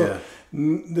 Yeah. So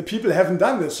the people haven't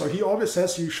done this. So he always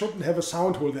says you shouldn't have a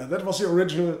sound hole there. That was the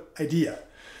original idea.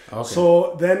 Okay.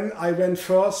 So then I went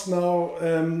first now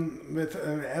with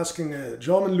asking a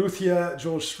German luthier,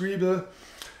 George Striebel,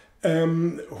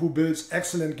 who builds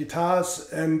excellent guitars,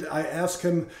 and I asked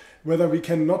him whether we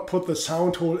can not put the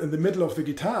sound hole in the middle of the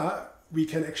guitar, we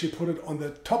can actually put it on the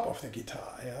top of the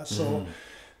guitar. Yeah, so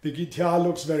the guitar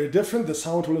looks very different. The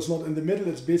sound hole is not in the middle;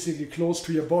 it's basically close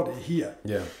to your body here.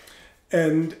 Yeah,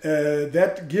 and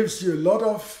that gives you a lot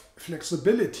of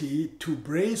flexibility to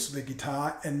brace the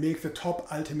guitar and make the top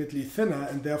ultimately thinner,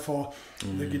 and therefore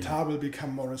the guitar will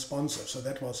become more responsive. So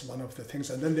that was one of the things.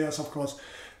 And then there's of course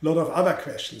a lot of other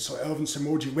questions. So Irvin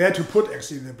Samoji, where to put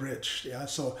actually the bridge. Yeah.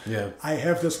 So I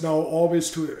have this now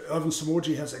always to, Irvin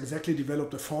Samoji has exactly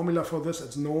developed a formula for this.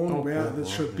 It's known where this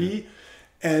should be.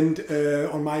 And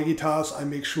on my guitars, I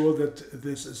make sure that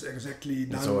this is exactly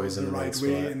done the right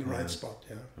way in the right spot.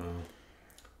 Yeah. Oh.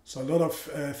 So a lot of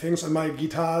things on my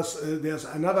guitars. There's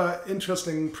another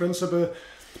interesting principle.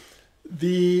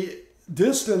 The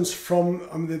distance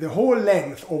from the whole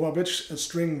length over which a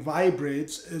string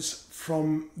vibrates is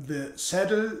from the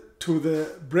saddle to the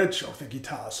bridge of the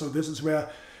guitar. So this is where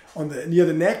near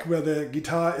the neck, where the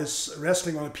guitar is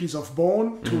resting on a piece of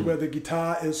bone, to where the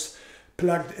guitar is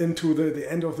plugged into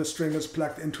the end of the string is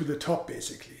plugged into the top,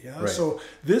 basically. Yeah. Right. So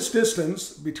this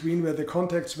distance between where the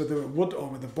contacts with the wood or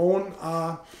with the bone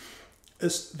are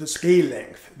is the scale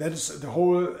length. That is the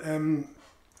whole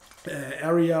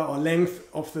area or length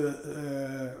of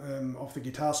the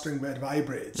guitar string where it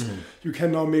vibrates. You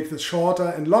can now make this shorter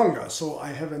and longer. So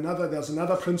there's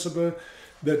another principle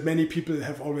that many people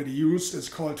have already used. It's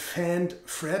called fanned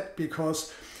fret,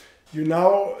 because you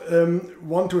now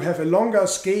want to have a longer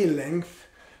scale length,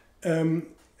 a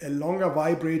longer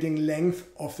vibrating length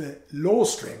of the low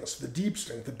strings, the deep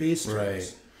strings, the bass strings.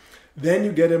 Right. Then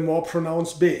you get a more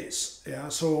pronounced bass. Yeah.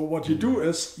 So what you do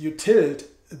is you tilt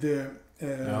the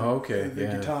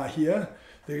guitar here.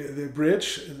 The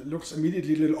bridge looks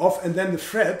immediately a little off, and then the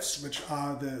frets, which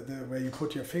are the where you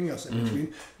put your fingers in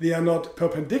between, they are not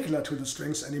perpendicular to the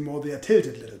strings anymore. They are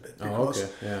tilted a little bit.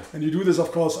 And you do this,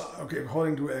 of course,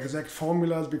 according to exact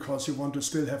formulas, because you want to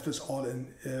still have this all in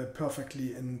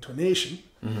perfectly in tonation.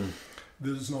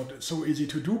 This is not so easy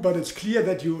to do, but it's clear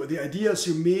that the idea is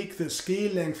you make the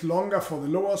scale length longer for the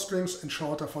lower strings and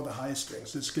shorter for the high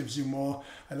strings. This gives you more.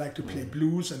 I like to play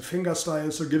blues and finger style,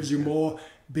 so it gives you more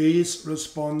bass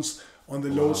response on the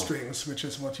low strings, which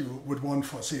is what you would want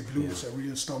for, say, blues. A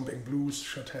real stomping blues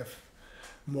should have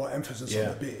more emphasis on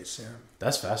the bass. Yeah,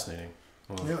 that's fascinating.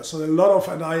 Wow. Yeah, so a lot of,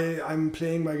 and I'm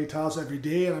playing my guitars every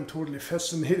day, and I'm totally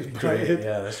fascinated by it.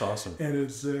 Yeah, that's awesome. And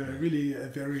it's really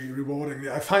very rewarding.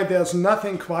 I find there's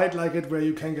nothing quite like it where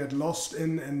you can get lost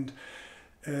in, and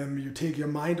you take your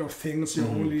mind off things. You're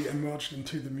only immersed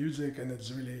into the music, and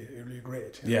it's really, really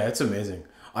great. Yeah, it's amazing.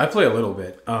 I play a little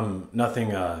bit. Nothing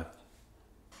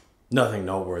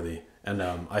noteworthy. And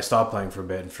I stopped playing for a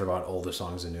bit and forgot all the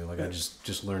songs I knew. Like I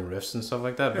just learned riffs and stuff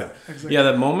like that. But exactly. Yeah,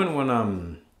 that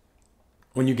moment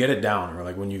when you get it down, or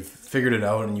like when you've figured it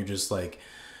out and you just like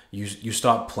you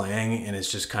stop playing and it's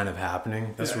just kind of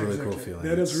happening. That's a really cool feeling.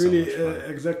 That is really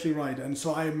exactly right. And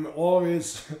so I'm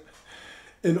always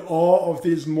in awe of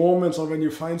these moments, or when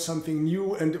you find something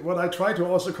new. And what I try to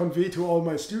also convey to all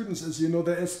my students is,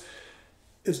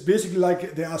 it's basically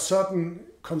like there are certain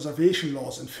conservation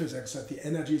laws in physics, that the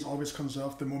energy is always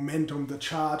conserved, the momentum, the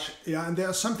charge. Yeah, and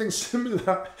there's something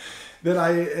similar that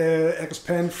I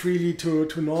expand freely to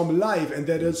normal life, and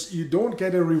that is you don't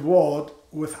get a reward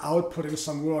without putting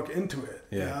some work into it.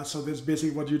 Yeah. So that's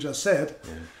basically what you just said.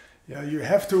 Yeah, you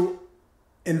have to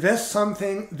invest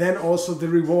something, then also the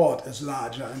reward is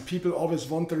larger, and people always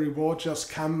want the reward just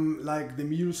come like the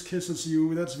muse kisses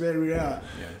you. That's very rare.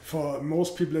 For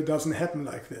most people it doesn't happen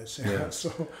like this.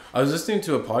 So I was listening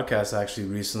to a podcast actually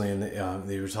recently, and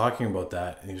they were talking about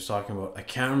that, and he was talking about, I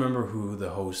can't remember who the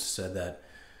host said that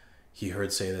he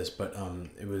heard say this, but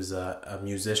it was a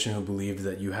musician who believed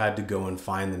that you had to go and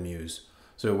find the muse.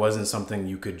 So it wasn't something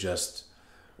you could just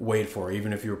wait for.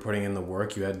 Even if you were putting in the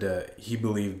work, you had to, he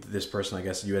believed, this person, I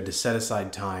guess, you had to set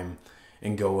aside time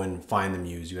and go and find the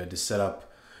muse. You had to set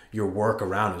up your work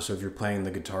around it. So if you're playing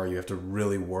the guitar, you have to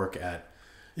really work at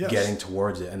getting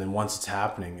towards it. And then once it's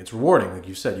happening, it's rewarding. Like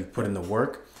you said, you put in the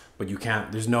work, but you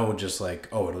can't, there's no just like,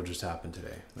 oh, it'll just happen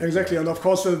today. Like, exactly. And of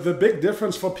course, the big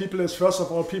difference for people is, first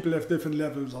of all, people have different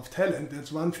levels of talent.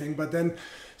 That's one thing. But then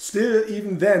still,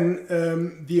 even then,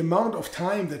 the amount of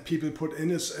time that people put in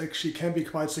is actually can be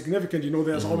quite significant.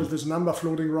 There's always this number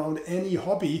floating around. Any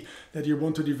hobby that you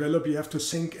want to develop, you have to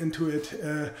sink into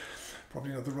it.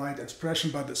 Probably not the right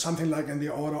expression, but something like in the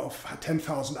order of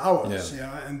 10,000 hours.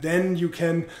 And then you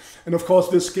can, and of course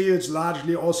this scales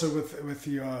largely also with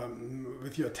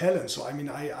your talent. So I mean,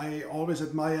 I always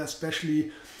admire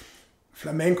especially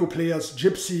flamenco players,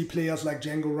 gypsy players like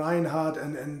Django Reinhardt,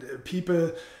 and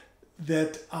people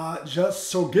that are just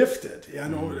so gifted.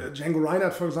 Django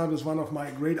Reinhardt, for example, is one of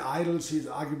my great idols. He's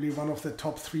arguably one of the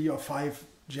top 3 or 5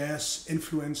 jazz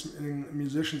influencing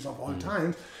musicians of all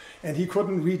time. And he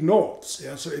couldn't read notes.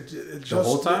 So it just the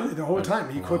whole time. The whole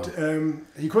time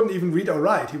he couldn't even read or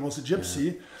write. He was a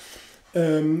gypsy,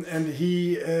 and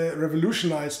he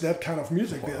revolutionized that kind of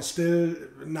music. There's still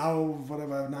now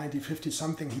 90, 50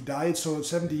 something. He died. So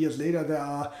 70 years later, there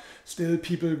are still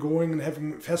people going and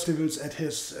having festivals at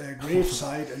his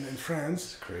gravesite in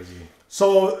France. It's crazy.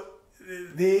 So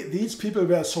these people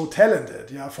were so talented.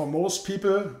 For most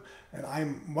people, and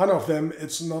I'm one of them.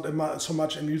 It's not so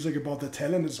much in music about the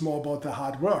talent, it's more about the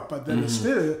hard work, but then it's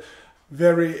still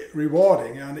very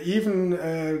rewarding. And even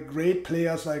great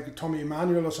players like Tommy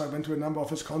Emmanuel, so I went to a number of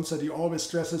his concerts, he always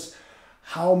stresses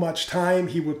how much time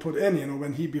he would put in. You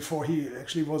know, before he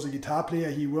actually was a guitar player,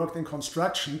 he worked in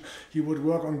construction. He would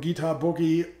work on guitar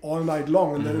boogie all night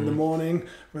long, and then in the morning,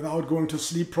 without going to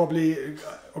sleep, probably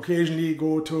occasionally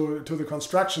go to the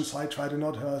construction site, try to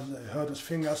not hurt his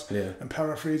fingers. Yeah. I'm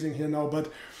paraphrasing here now,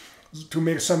 but to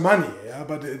make some money. Yeah,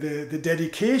 but the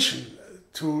dedication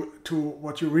to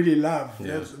what you really love,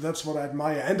 that's what I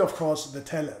admire, and of course the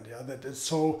talent. Yeah, that is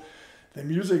so. The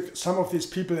music, some of these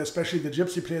people, especially the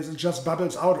gypsy players, it just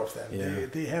bubbles out of them. Yeah.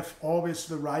 They have always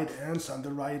the right answer and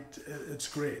the right. It's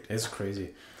great. It's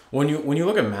crazy. When you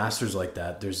look at masters like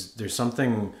that, there's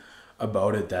something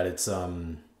about it that it's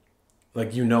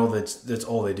like, you know, that's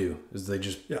all they do is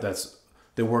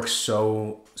they work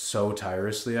so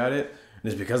tirelessly at it, and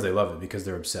it's because they love it, because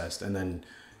they're obsessed. And then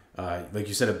like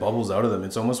you said, it bubbles out of them.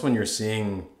 It's almost when you're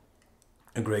seeing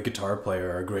a great guitar player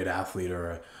or a great athlete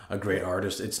or a great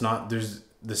artist, it's not, there's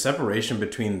the separation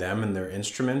between them and their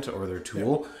instrument or their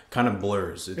tool kind of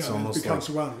blurs. It's almost it becomes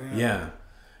like one. Yeah,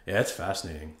 it's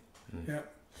fascinating. Yeah,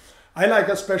 I like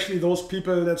especially those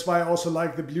people. That's why I also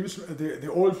like the blues,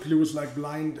 the old blues, like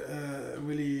Blind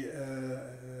Willie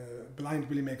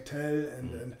McTell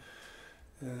and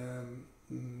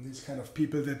these kind of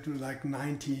people that do like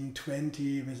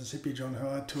 1920 Mississippi John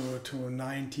Hurt to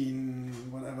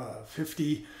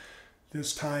 1950.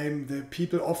 This time the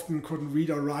people often couldn't read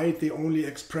or write. They only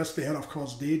expressed. They had, of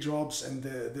course, day jobs, and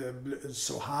it's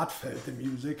so heartfelt, the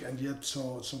music, and yet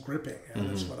so gripping. And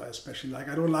that's what I especially like.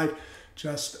 I don't like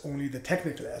just only the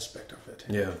technical aspect of it.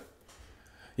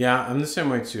 Yeah, I'm the same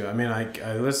way too. I mean,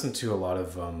 I listen to a lot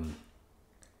of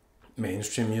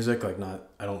mainstream music. Like,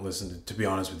 I don't listen to be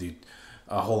honest with you,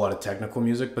 a whole lot of technical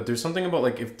music, but there's something about,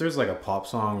 like, if there's like a pop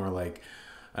song or like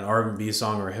an R&B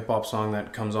song or a hip hop song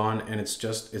that comes on, and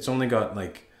it's only got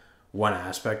like one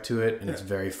aspect to it, and it's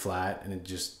very flat, and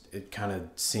it kind of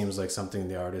seems like something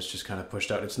the artist just kind of pushed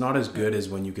out. It's not as good as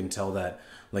when you can tell that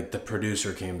like the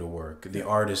producer came to work, the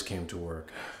artist came to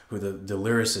work, who the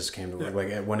lyricist came to work.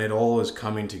 Like, when it all is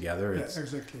coming together, it's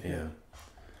exactly. Yeah,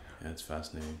 it's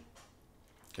fascinating.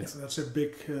 That's the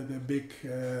big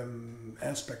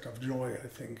aspect of joy, I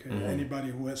think. Anybody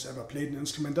who has ever played an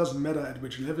instrument, doesn't matter at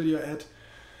which level you're at.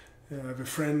 I have a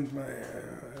friend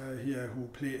here who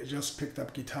just picked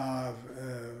up guitar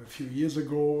a few years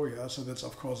ago. Yeah, so that's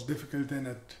of course difficult then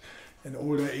at an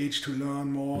older age to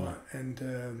learn more,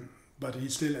 and but he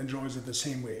still enjoys it the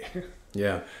same way.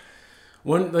 Yeah,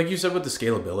 one, like you said, with the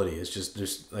scalability, it's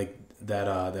just like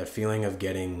that feeling of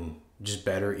getting just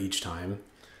better each time.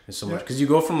 So much, because you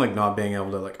go from like not being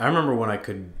able to, like, I remember when I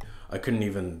couldn't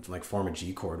even like form a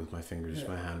G chord with my fingers.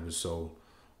 My hand was so,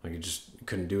 like, it just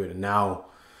couldn't do it. And now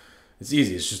it's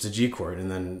easy. It's just a G chord, and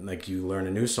then like you learn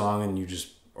a new song, and you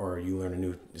learn a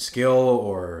new skill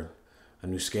or a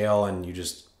new scale, and you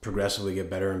just progressively get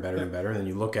better and better and better. And then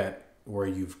you look at where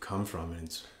you've come from,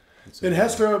 and it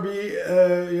has to be.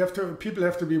 People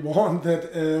have to be warned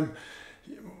that.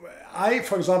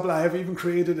 For example, I have even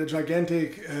created a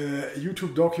gigantic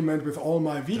YouTube document with all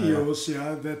my videos,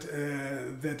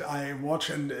 that I watch,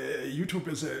 and YouTube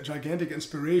is a gigantic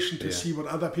inspiration to see what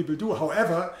other people do.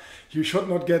 However, you should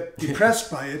not get depressed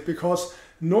by it, because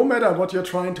no matter what you're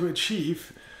trying to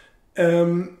achieve,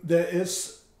 there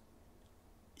is,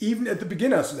 even at the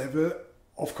beginner's level,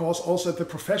 of course, also at the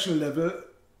professional level,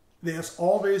 there's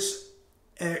always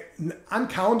an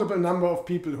uncountable number of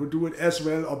people who do it as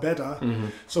well or better.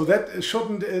 So that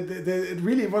shouldn't, it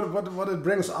really, what it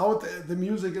brings out, the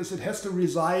music, is it has to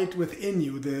reside within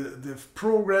you. The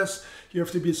progress, you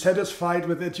have to be satisfied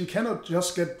with it. You cannot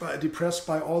just get depressed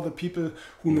by all the people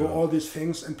who know all these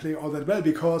things and play all that well,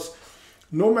 because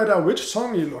no matter which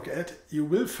song you look at, you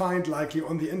will find likely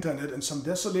on the internet, in some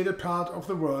desolated part of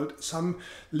the world, some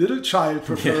little child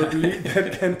preferably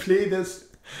that can play this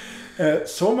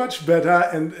so much better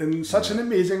and in such an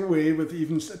amazing way, with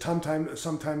even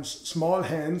sometimes small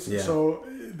hands. So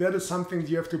that is something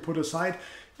you have to put aside.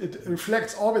 It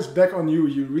reflects always back on you.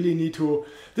 You really need to.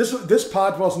 This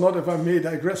part was not, if I may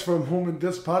digress for a moment,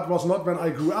 this part was not when I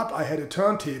grew up. I had a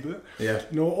turntable.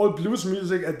 All blues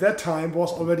music at that time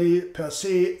was already per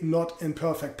se not in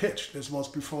perfect pitch. This was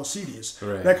before CDs,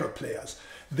 record players.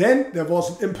 Then there was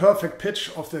an imperfect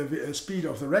pitch of the speed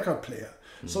of the record player.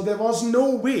 So there was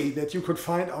no way that you could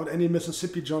find out any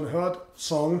Mississippi John Hurt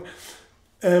song.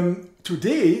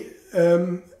 Today,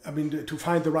 to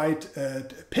find the right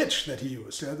pitch that he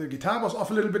used. Yeah? The guitar was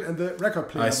off a little bit and the record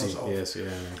player was off. Yes, yeah.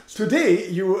 Today,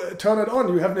 you turn it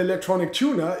on, you have an electronic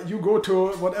tuner, you go to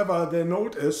whatever the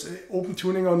note is, open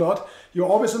tuning or not, you're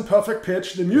always in perfect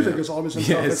pitch, the music is always in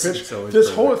perfect pitch.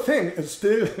 This whole thing is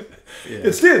still,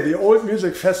 it's still, the old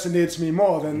music fascinates me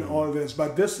more than all this,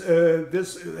 but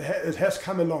it has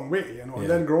come a long way, you know. And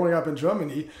then growing up in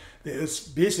Germany, there is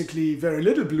basically very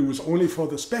little blues, only for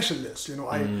the specialists. You know,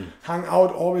 I hung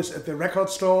out always at the record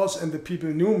stores, and the people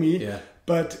knew me. Yeah.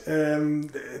 But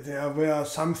there were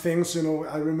some things. You know,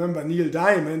 I remember Neil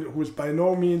Diamond, who is by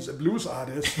no means a blues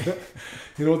artist.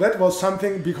 You know, that was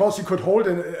something, because he could hold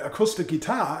an acoustic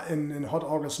guitar in Hot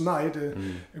August Night, a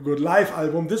good live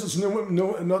album. This is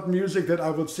not music that I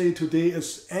would say today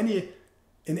is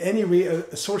in any way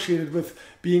associated with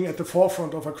being at the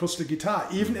forefront of acoustic guitar,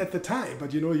 even at the time.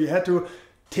 But you know, you had to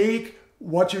take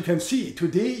what you can see.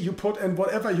 Today you put in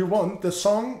whatever you want, the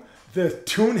song, the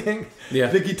tuning,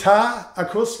 the guitar,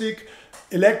 acoustic,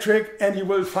 electric, and you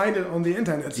will find it on the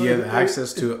internet. So you have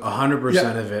access to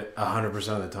 100% of it 100%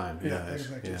 of the time. Yeah,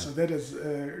 exactly. So that is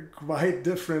quite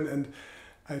different, and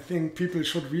I think people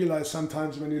should realize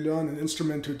sometimes when you learn an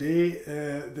instrument today,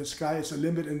 the sky is the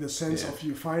limit, in the sense of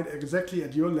you find exactly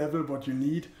at your level what you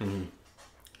need.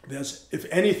 There's, if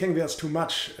anything, there's too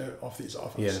much of these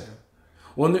offers. Yeah.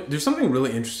 Well, there's something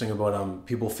really interesting about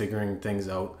people figuring things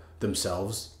out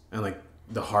themselves, and like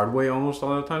the hard way almost a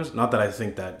lot of times. Not that I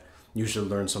think that you should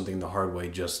learn something the hard way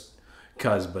just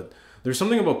because, but there's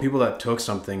something about people that took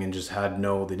something and just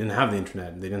they didn't have the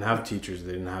internet, they didn't have teachers,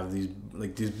 they didn't have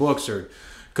these books or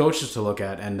coaches to look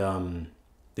at, and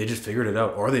they just figured it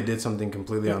out, or they did something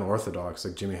completely unorthodox,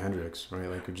 like Jimi Hendrix, right?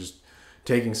 Like, you're just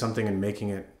taking something and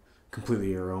making it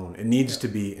completely your own. It needs to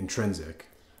be intrinsic.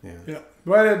 Yeah.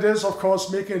 Well, it is, of course,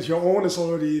 making it your own is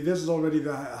already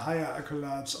the higher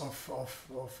accolades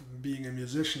of being a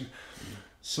musician.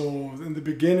 So in the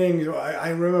beginning, I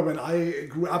remember when I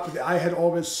grew up, I had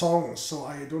always songs. So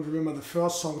I don't remember the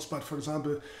first songs, but for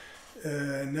example,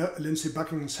 Lindsey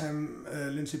Buckingham's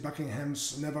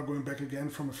 "Never Going Back Again"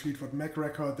 from a Fleetwood Mac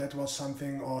record, that was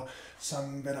something, or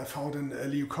some that I found in a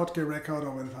Leo Kottke record,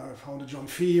 or when I found a John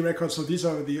Fee record. So these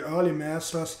are the early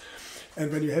masters. And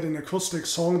when you had an acoustic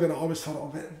song, then I always thought,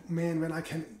 oh man, when I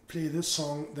can play this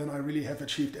song, then I really have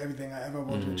achieved everything I ever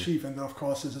want to achieve. And then, of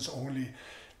course, this is only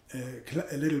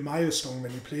a little milestone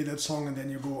when you play that song, and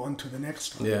then you go on to the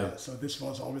next one. Yeah. So this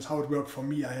was always how it worked for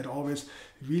me. I had always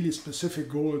really specific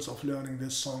goals of learning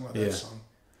this song or that song.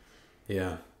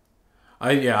 Yeah.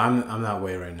 I'm that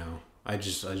way right now. I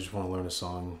just want to learn a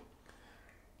song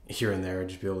here and there,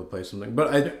 just be able to play something.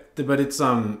 But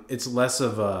it's less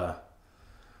of a,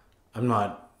 I'm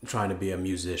not trying to be a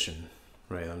musician,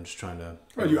 right? I'm just trying to.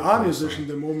 Well, you are a musician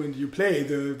the moment you play.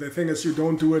 The thing is, you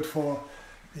don't do it for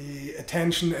the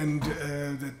attention and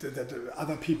that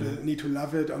other people need to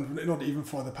love it, and not even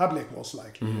for the public, most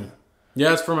likely.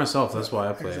 Yeah, it's for myself. That's why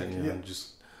I play it. You know, I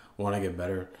just want to get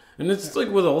better. And it's like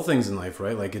with all things in life,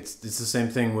 right? Like it's the same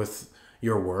thing with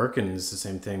your work, and it's the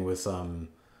same thing with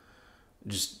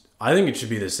I think it should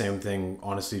be the same thing,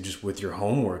 honestly, just with your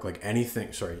homework, like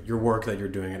anything. Sorry, your work that you're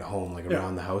doing at home, like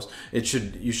around the house.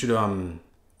 You should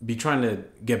be trying to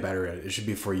get better at it. It should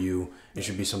be for you. It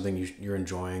should be something you're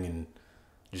enjoying, and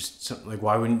just like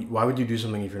why would you do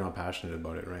something if you're not passionate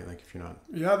about it, right? Like if you're not.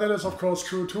 Yeah, that is of course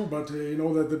true too. But you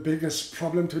know that the biggest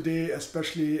problem today,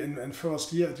 especially in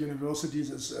first year at universities,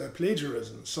 is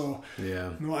plagiarism. So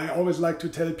I always like to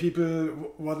tell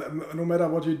people, no matter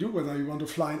what you do, whether you want to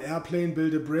fly an airplane,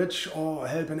 build a bridge, or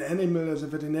help an animal as a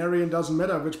veterinarian, doesn't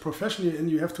matter which profession you're in.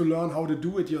 You have to learn how to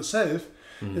do it yourself.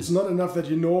 It's not enough that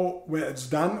you know where it's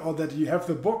done, or that you have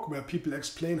the book where people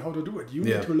explain how to do it. You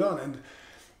need to learn. And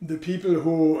the people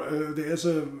who, there is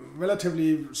a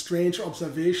relatively strange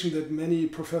observation that many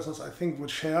professors, I think, would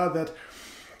share, that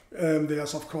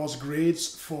there's, of course,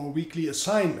 grades for weekly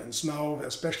assignments. Now,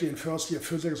 especially in first year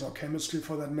physics or chemistry,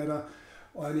 for that matter,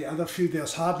 or any other field,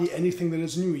 there's hardly anything that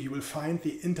is new. You will find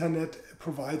the internet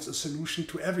provides a solution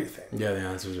to everything. Yeah, the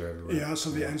answers are everywhere. Yeah,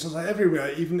 so the answers are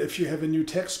everywhere. Even if you have a new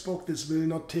textbook, this will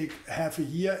not take half a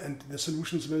year, and the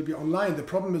solutions will be online. The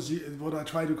problem is, what I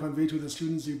try to convey to the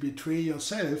students, you betray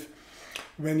yourself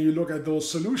when you look at those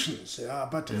solutions. Yeah,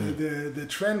 but the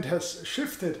trend has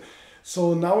shifted.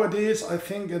 So nowadays, I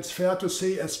think it's fair to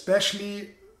say,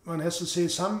 especially one has to say,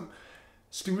 some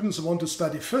students want to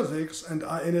study physics and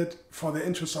are in it for the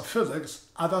interest of physics.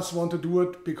 Others want to do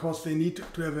it because they need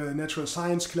to have a natural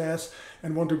science class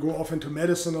and want to go off into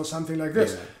medicine or something like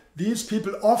this. Yeah. These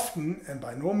people often, and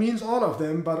by no means all of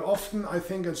them, but often I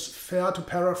think it's fair to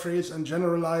paraphrase and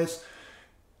generalize,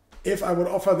 if I would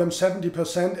offer them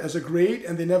 70% as a grade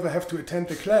and they never have to attend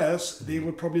the class, they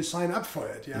would probably sign up for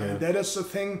it. And that is the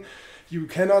thing. You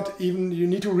you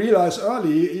need to realize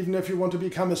early, even if you want to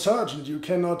become a surgeon, you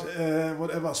cannot,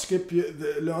 skip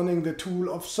learning the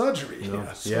tool of surgery.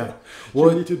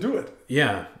 Well, you need to do it.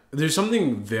 Yeah. There's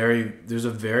a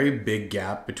very big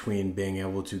gap between being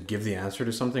able to give the answer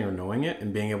to something or knowing it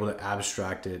and being able to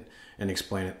abstract it and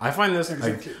explain it. I find this,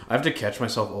 exactly. I have to catch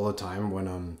myself all the time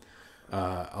when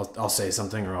I'll say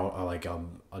something or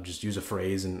I'll just use a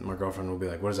phrase and my girlfriend will be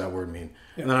like, what does that word mean?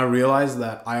 Yeah. And then I realize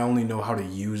that I only know how to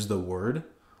use the word.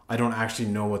 I don't actually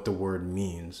know what the word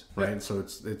means, right? Yeah. So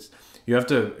it's you have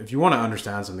to, if you want to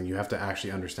understand something, you have to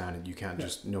actually understand it. You can't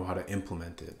just know how to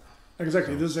implement it.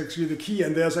 Exactly. This is actually the key.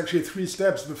 And there's actually 3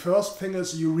 steps. The first thing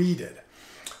is you read it.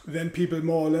 Then people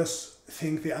more or less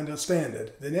think they understand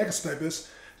it. The next step is,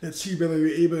 let's see whether you're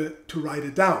able to write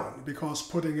it down, because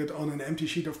putting it on an empty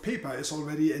sheet of paper is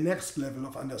already a next level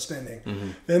of understanding. Mm-hmm.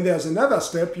 Then there's another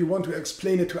step. You want to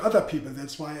explain it to other people.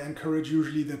 That's why I encourage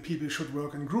usually that people should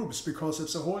work in groups, because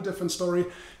it's a whole different story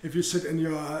if you sit in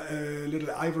your little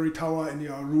ivory tower in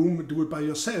your room, do it by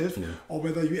yourself, or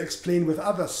whether you explain with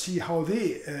others, see how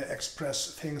they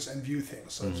express things and view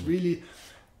things. So it's really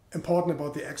important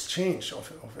about the exchange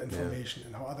of information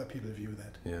and how other people view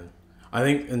that. Yeah, I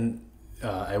think, and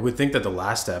I would think that the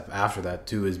last step after that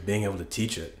too is being able to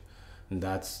teach it, and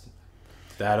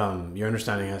your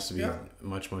understanding has to be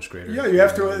much greater. Yeah, you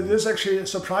have to. This is actually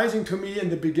surprising to me. In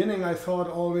the beginning, I thought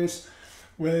always,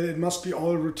 well, it must be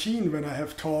all routine when I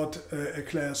have taught a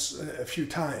class a few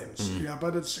times. Yeah,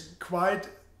 but it's quite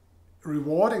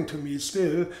rewarding to me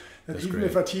still that that's even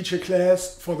great. If I teach a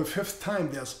class for the 5th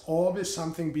time, there's always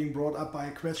something being brought up by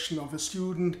a question of a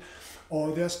student.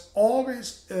 Or there's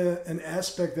always an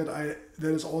aspect that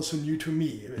is also new to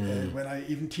me when I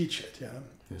even teach it. Yeah.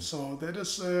 So that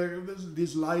is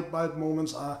these light bulb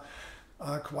moments are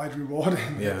quite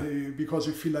rewarding because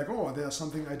you feel like, oh, there's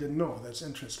something I didn't know. That's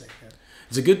interesting. Yeah.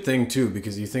 It's a good thing too,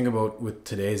 because you think about with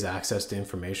today's access to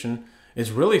information, it's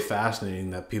really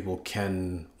fascinating that people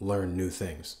can learn new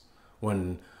things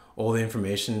when all the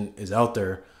information is out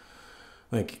there.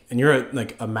 And you're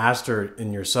a master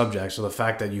in your subject, so the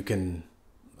fact that you can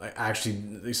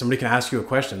actually, somebody can ask you a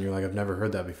question, you're like, I've never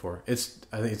heard that before. I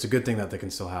think it's a good thing that can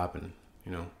still happen.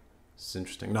 It's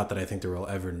interesting. Not that I think there will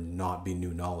ever not be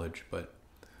new knowledge, but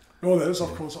no, that is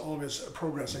of course always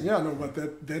progressing. Yeah, no, but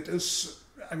that is.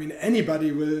 I mean,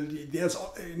 anybody will. There's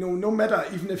no matter,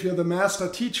 even if you're the master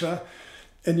teacher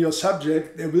in your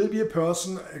subject, there will be a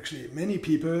person, actually many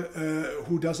people,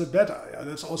 who does it better. Yeah,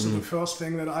 that's also the first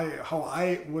thing that how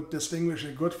I would distinguish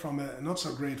a good from a not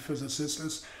so great physicist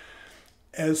is,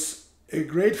 as a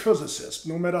great physicist,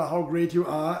 no matter how great you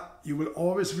are, you will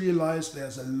always realize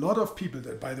there's a lot of people,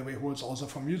 that by the way holds also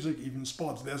for music, even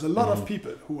sports, there's a lot of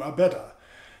people who are better.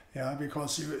 Yeah,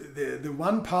 because the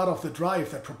one part of the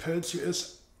drive that propels you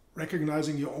is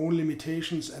recognizing your own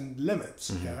limitations and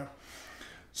limits. Yeah.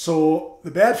 So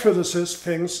the bad physicist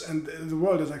thinks, and the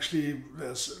world is actually,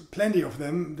 there's plenty of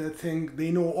them that think they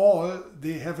know all,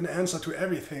 they have an answer to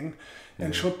everything,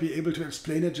 and should be able to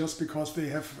explain it just because they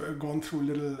have gone through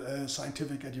little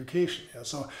scientific education. Yeah.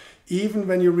 So even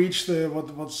when you reach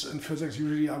what's in physics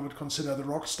usually I would consider the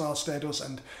rock star status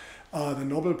and the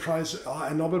Nobel Prize,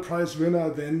 a Nobel Prize winner,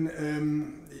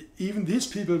 then even these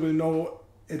people will know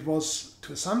it was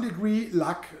to some degree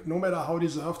luck, no matter how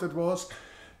deserved it was.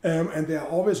 And there are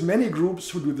always many groups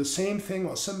who do the same thing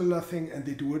or similar thing, and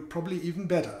they do it probably even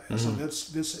better. So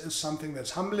this is something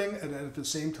that's humbling, and at the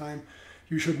same time,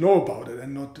 you should know about it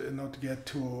and not get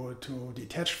too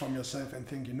detached from yourself and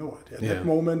think you know it. At that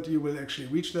moment, you will actually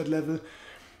reach that level.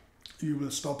 You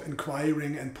will stop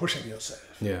inquiring and pushing yourself.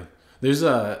 Yeah, there's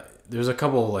a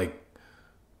couple like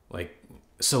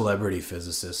celebrity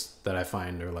physicists that I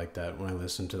find are like that when I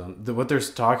listen to them. What they're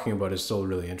talking about is still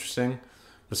really interesting.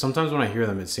 But sometimes when I hear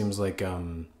them, it seems like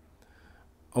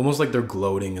almost like they're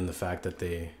gloating in the fact that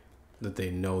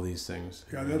they know these things.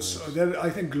 Yeah, that I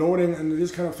think gloating and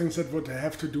these kind of things that would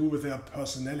have to do with their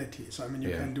personality. So I mean,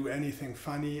 you can do anything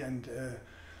funny and.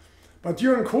 But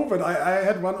during COVID, I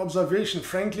had one observation.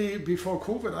 Frankly, before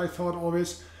COVID, I thought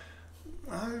always,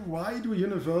 why do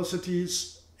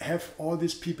universities have all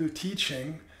these people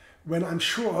teaching when I'm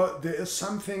sure there is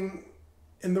something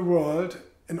in the world,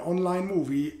 an online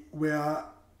movie, where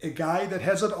a guy that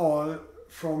has it all,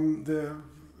 from the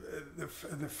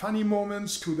funny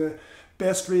moments to the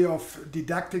best way of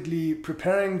didactically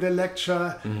preparing the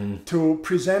lecture to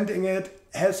presenting it,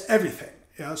 has everything.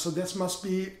 Yeah, so this must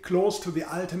be close to the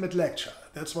ultimate lecture.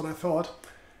 That's what I thought.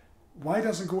 why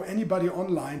doesn't go anybody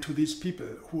online to these people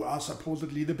who are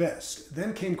supposedly the best?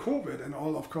 Then came COVID, and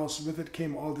all, of course, with it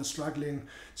came all the struggling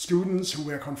students who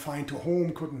were confined to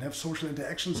home, couldn't have social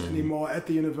interactions anymore at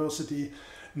the university,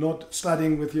 not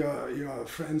studying with your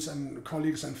friends and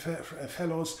colleagues and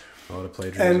fellows. A lot of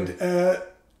plagiarism. And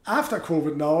after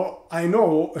COVID now, I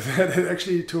know that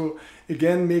actually, to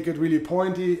again make it really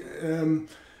pointy,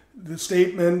 the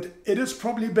statement, it is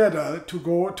probably better to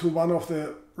go to one of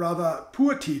the rather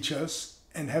poor teachers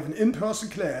and have an in-person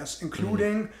class,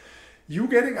 including you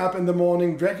getting up in the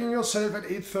morning, dragging yourself at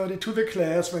 8:30 to the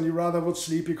class when you rather would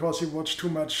sleep because you watched too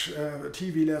much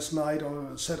TV last night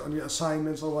or sat on your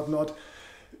assignments or whatnot,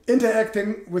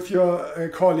 interacting with your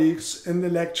colleagues in the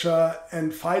lecture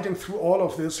and fighting through all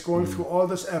of this, going through all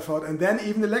this effort, and then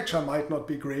even the lecture might not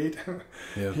be great.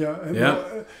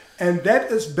 And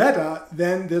that is better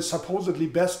than the supposedly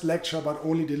best lecture but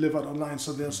only delivered online.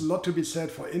 So there's a lot to be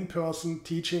said for in-person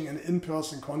teaching and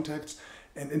in-person contacts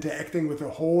and interacting with the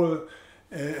whole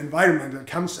environment that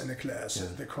comes in a class,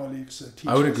 the colleagues, the teachers.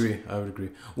 I would agree.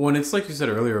 Well, and it's like you said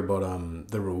earlier about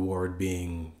the reward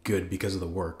being good because of the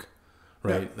work.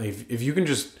 Right. Yeah. Like if you can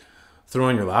just throw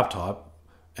on your laptop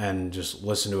and just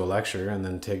listen to a lecture and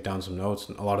then take down some notes,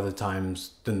 and a lot of the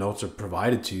times the notes are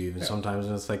provided to you. Even sometimes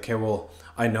it's like, okay, well,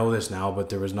 I know this now, but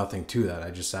there was nothing to that. I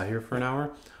just sat here for an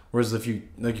hour. Whereas if you,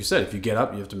 like you said, if you get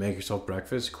up, you have to make yourself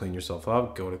breakfast, clean yourself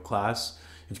up, go to class.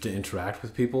 You have to interact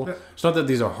with people. Yeah. It's not that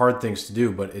these are hard things to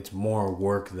do, but it's more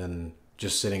work than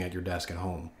just sitting at your desk at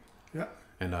home. Yeah.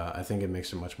 And I think it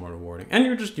makes it much more rewarding. And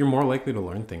you're more likely to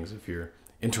learn things if you're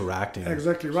interacting.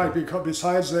 Exactly right. Because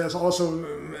besides, there's also,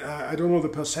 I don't know the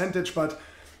percentage, but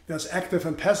there's active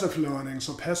and passive learning.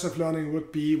 So passive learning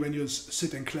would be when you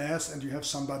sit in class and you have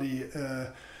somebody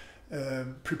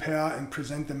prepare and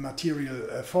present the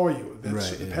material for you.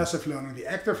 That's the passive learning. The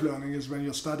active learning is when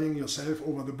you're studying yourself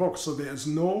over the book. So there is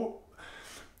no,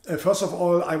 first of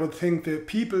all, I would think the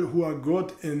people who are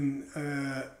good in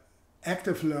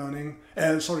active learning,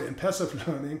 in passive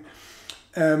learning,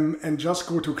 and just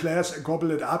go to class,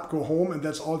 gobble it up, go home, and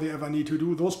that's all they ever need to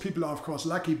do. Those people are, of course,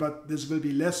 lucky, but this will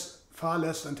be far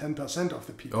less than 10% of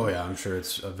the people. Oh yeah, I'm sure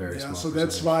it's a very small so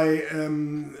percentage. That's why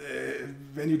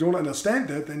when you don't understand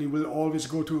that, then you will always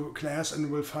go to class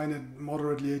and will find it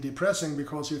moderately depressing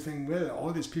because you think, well,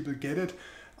 all these people get it.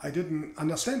 I didn't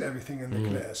understand everything in the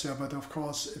class. Yeah, but of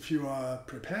course, if you are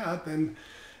prepared then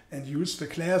and use the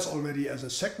class already as a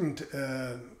second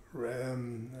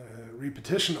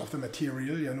repetition of the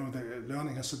material, the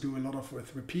learning has to do a lot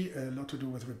to do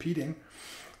with repeating,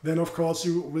 then of course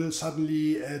you will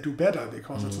suddenly do better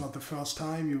because it's not the first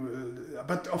time you will.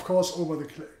 But of course, over the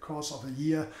course of a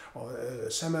year or a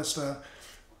semester,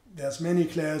 there's many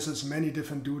classes, many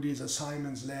different duties,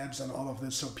 assignments, labs, and all of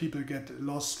this. So people get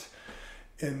lost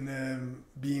in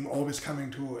being always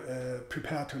coming to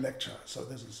prepare to lecture. So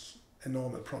this is a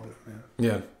normal problem.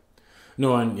 Yeah.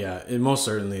 No, and it most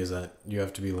certainly is that you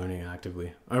have to be learning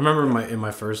actively. I remember in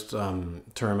my first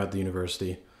term at the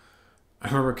university, I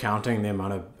remember counting the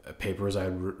amount of papers I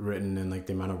had written and like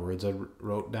the amount of words I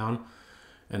wrote down,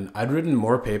 and I'd written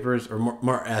more papers or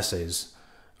more essays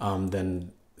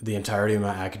than the entirety of my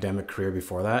academic career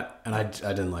before that, and I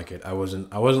didn't like it. I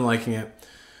wasn't liking it,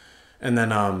 and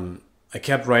then I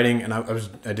kept writing, and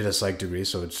I did a psych degree,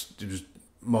 so it was.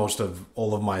 Most of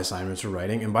all of my assignments were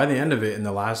writing, and by the end of it, in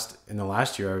the last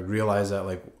year, I realized that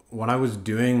like when I was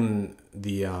doing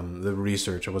the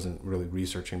research, I wasn't really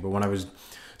researching, but when I was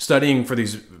studying for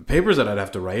these papers that I'd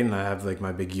have to write, and I have like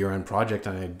my big year-end project,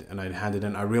 and I'd hand it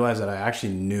in, I realized that I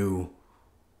actually knew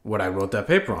what I wrote that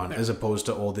paper on, as opposed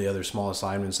to all the other small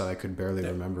assignments that I could barely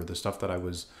remember, the stuff that I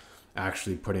was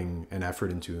actually putting an effort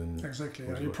into. Exactly.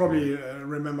 You probably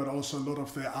remembered also a lot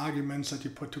of the arguments that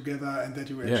you put together and that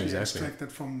you actually extracted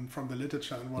from the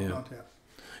literature and whatnot.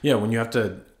 Yeah, when you have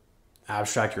to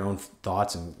abstract your own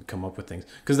thoughts and come up with things,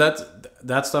 because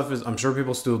that stuff is, I'm sure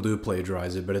people still do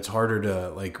plagiarize it, but it's harder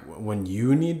to, like, when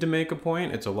you need to make a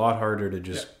point, it's a lot harder to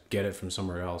just get it from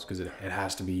somewhere else, because it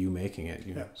has to be you making it.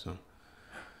 You know, so,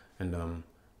 and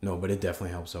no, but it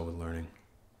definitely helps out with learning.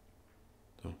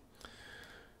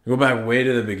 Go back way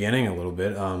to the beginning a little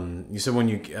bit. You said when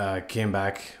you came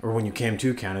back, or when you came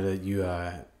to Canada,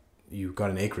 you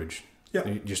got an acreage. Yeah.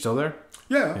 You're still there?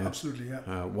 Yeah, absolutely.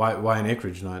 Yeah. Why an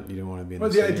acreage? You didn't want to be in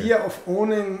the city? Idea of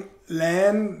owning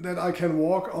land that I can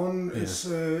walk on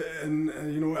is,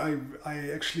 I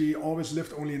actually always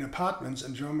lived only in apartments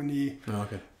in Germany. Oh,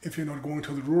 okay. If you're not going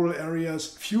to the rural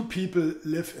areas, few people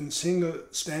live in single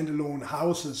standalone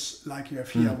houses like you have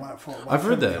here for I've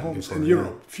heard that homes before, in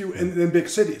Europe. Few in big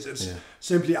cities. It's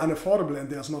simply unaffordable and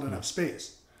there's not enough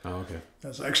space. Oh, okay.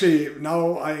 So actually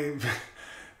now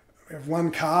we have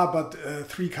one car, but a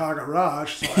 3-car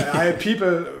garage. So I had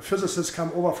physicists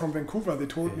come over from Vancouver. They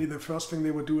told me the first thing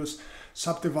they would do is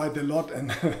subdivide the lot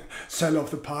and sell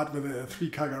off the part with a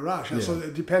 3-car garage. So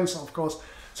it depends, of course.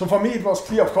 So for me, it was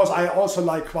clear. Of course, I also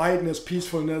like quietness,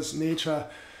 peacefulness, nature.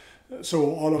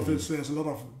 So all of this, there's a lot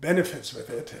of benefits with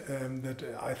it that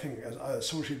I think I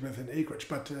associate with an acreage.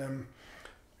 But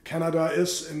Canada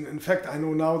is, in fact, I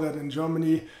know now that in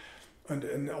Germany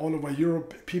and all over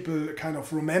Europe, people kind of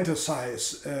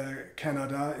romanticize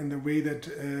Canada in the way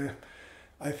that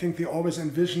I think they always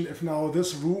envision if now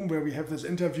this room where we have this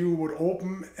interview would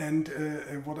open and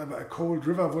whatever, a cold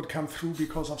river would come through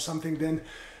because of something, then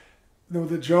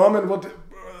the German would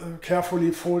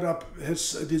carefully fold up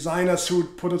his designer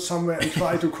suit, put it somewhere and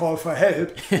try to call for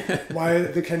help, while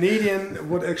the Canadian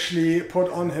would actually put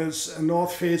on his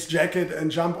North Face jacket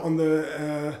and jump on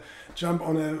a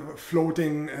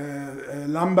floating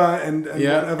lumber and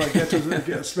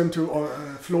whatever, swim to or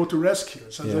float to rescue.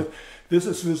 So this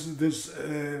is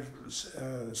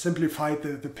simplified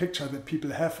the picture that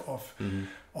people have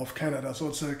of Canada. So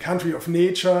it's a country of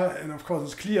nature, and of course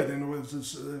it's clear.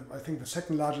 It's I think the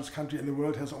second largest country in the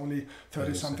world has only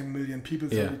 30-something million people,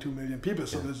 32 million people.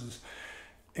 So this is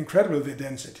incredible, the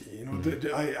density.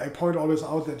 I point always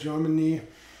out that Germany,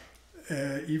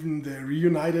 even the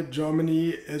reunited Germany,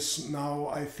 is now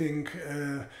I think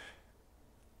a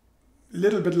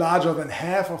little bit larger than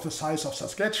half of the size of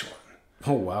Saskatchewan.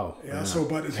 Oh wow! So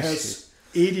but it has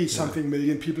 80-something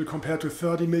million people compared to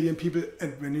 30 million people,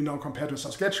 and when you now compare to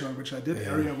Saskatchewan, which I did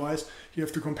area-wise, you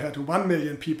have to compare to 1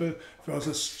 million people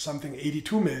versus something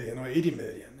 82 million or 80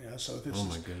 million. So this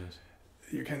my goodness.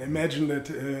 You can imagine that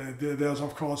there's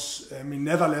of course,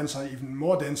 Netherlands are even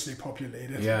more densely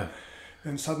populated.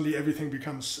 And suddenly everything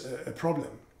becomes a problem.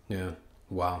 Yeah.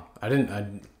 Wow.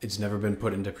 It's never been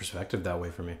put into perspective that way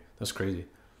for me. That's crazy.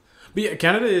 But yeah,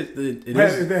 Canada,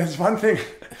 there's one thing,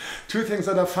 two things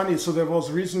that are funny. So there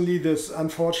was recently this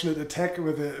unfortunate attack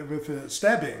with a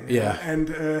stabbing.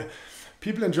 And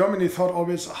people in Germany thought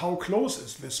always, how close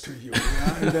is this to you?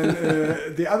 And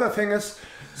then the other thing is,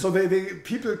 so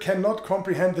people cannot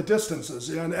comprehend the distances.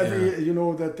 And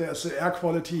that there's air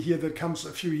quality here that comes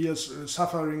a few years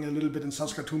suffering a little bit in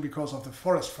Saskatoon because of the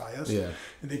forest fires.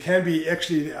 And they can be,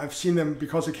 actually, I've seen them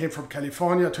because they came from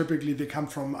California. Typically they come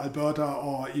from Alberta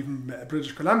or even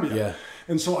British Columbia.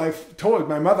 And so I've told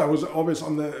my mother, who's always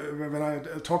when I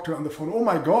talked to her on the phone, oh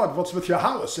my God, what's with your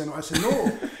house? I said,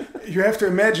 no. You have to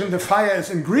imagine the fire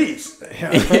is in Greece,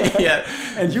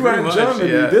 and you are in Germany.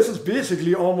 This is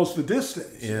basically almost the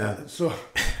distance. So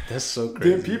that's so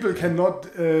crazy. The people cannot.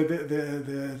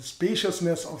 The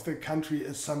spaciousness of the country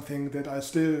is something that I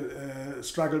still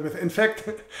struggle with. In fact,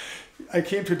 I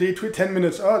came today 10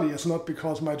 minutes early. It's not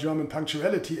because my German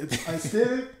punctuality.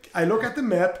 I look at the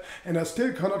map and I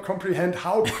still cannot comprehend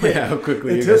how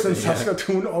quickly it is in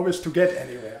Saskatoon always to get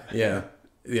anywhere.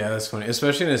 Yeah, that's funny.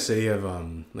 Especially in a city of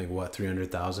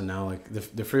 300,000 now. Like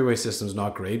the freeway system's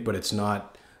not great, but it's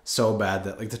not so bad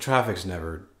that the traffic's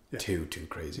never too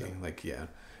crazy.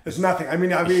 It's nothing. I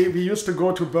mean, we used to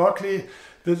go to Berkeley.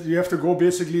 You have to go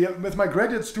basically with my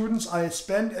graduate students. I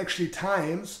spend actually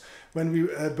times when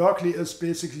Berkeley is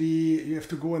basically, you have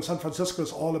to go in San Francisco.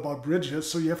 It's all about bridges.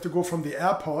 So you have to go from the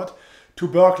airport to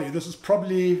Berkeley. This is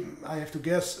probably, I have to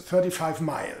guess, 35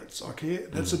 miles. Okay,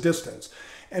 that's the distance.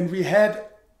 And we had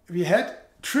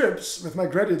trips with my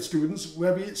graduate students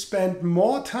where we spent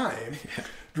more time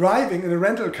driving in a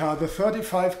rental car the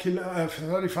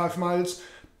 35 miles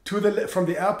from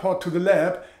the airport to the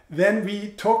lab than we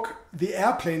took the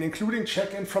airplane, including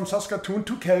check-in from Saskatoon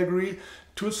to Calgary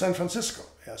to San Francisco.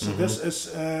 So this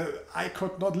is I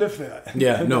could not live there.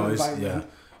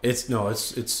 It's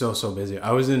so busy.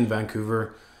 I was in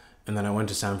Vancouver. And then I went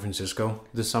to San Francisco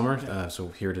this summer. So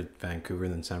here to Vancouver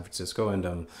and then San Francisco.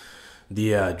 And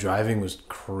the driving was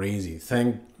crazy.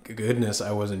 Thank goodness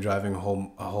I wasn't driving a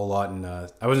whole lot.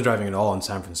 I wasn't driving at all in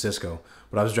San Francisco.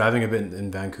 But I was driving a bit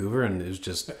in Vancouver. And it was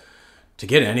just, to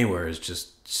get anywhere is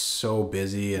just so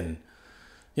busy. And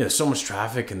so much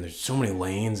traffic. And there's so many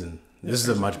lanes. And this is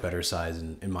a much better size,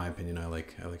 in my opinion. I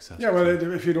like San Francisco. Yeah, well,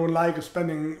 if you don't like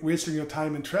wasting your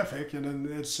time in traffic, then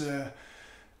it's...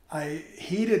 I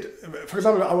hated, for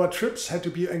example, our trips had to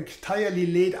be entirely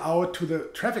laid out to the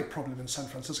traffic problem in San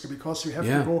Francisco because you have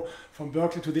to go from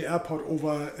Berkeley to the airport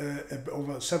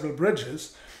over several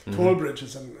bridges, toll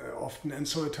bridges often. And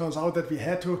so it turns out that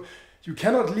you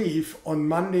cannot leave on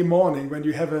Monday morning when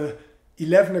you have a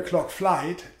 11 o'clock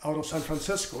flight out of San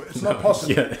Francisco. It's not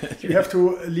possible. You have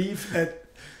to leave at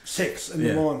 6 in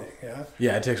the morning. Yeah.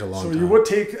 Yeah, it takes a long time. So you would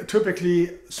take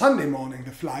typically Sunday morning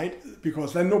the flight,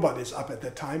 because then nobody's up at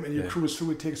that time, and you cruise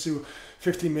through. It takes you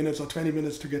 15 minutes or 20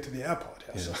 minutes to get to the airport.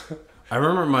 Yeah. So. I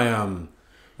remember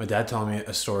my dad telling me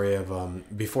a story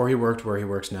of before he worked where he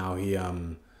works now. He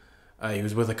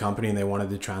was with a company and they wanted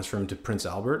to transfer him to Prince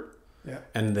Albert. Yeah.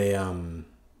 And they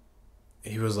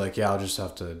he was like, yeah, I'll just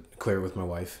have to clear it with my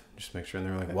wife, just make sure. And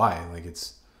they're like, why? Like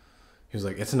he was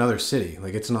like, it's another city.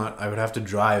 Like it's not. I would have to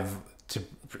drive to,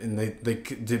 and they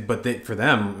did, but for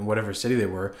them, whatever city they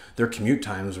were, their commute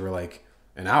times were like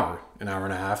an hour and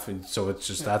a half, and so it's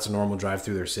just that's a normal drive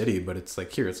through their city. But it's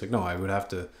like here, it's like no,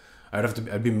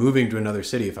 I'd be moving to another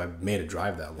city if I made a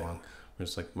drive that long.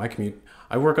 It's like my commute.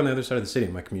 I work on the other side of the city.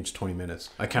 My commute's 20 minutes.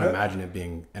 I can't imagine it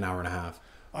being an hour and a half.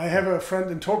 I have a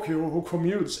friend in Tokyo who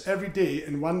commutes every day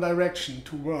in one direction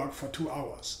to work for 2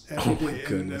 hours every day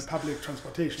in public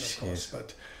transportation, of course.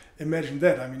 But imagine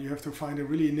that. I mean, you have to find a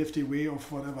really nifty way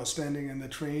of whatever, standing in the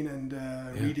train and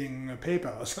reading a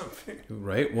paper or something.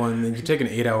 Right. Well, and then you take an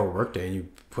 8-hour workday and you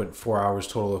put 4 hours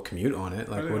total of commute on it.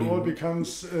 Like, but it all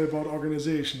becomes about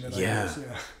organization. Then I guess,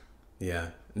 yeah.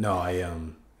 No,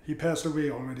 he passed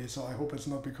away already, so I hope it's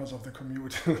not because of the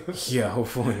commute. Yeah,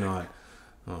 hopefully not.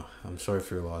 Oh, I'm sorry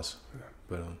for your loss. Yeah.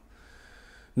 But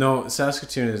no,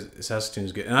 Saskatoon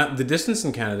is good, and the distance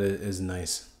in Canada is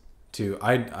nice too.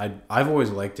 I've always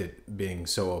liked it being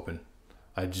so open.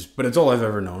 But it's all I've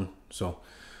ever known. So,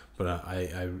 but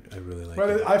I really like it.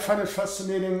 Well, I find it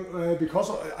fascinating because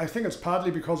I think it's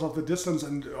partly because of the distance,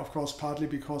 and of course partly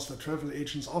because the travel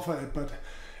agents offer it. But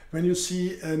when you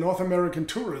see North American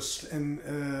tourists in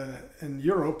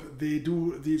Europe, they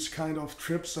do these kind of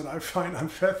trips that I find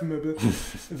unfathomable.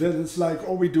 That it's like,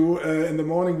 we do in the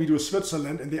morning we do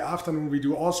Switzerland, in the afternoon we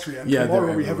do Austria, and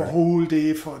tomorrow we have a whole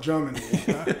day for Germany.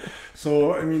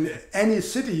 So I mean, any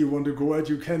city you want to go at,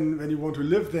 you can, when you want to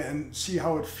live there and see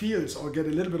how it feels or get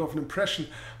a little bit of an impression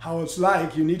how it's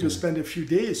like. You need to spend a few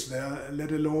days there,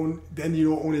 let alone then you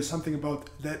know only something about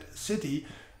that city,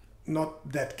 not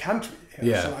that country.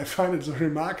 Yeah. So I find it so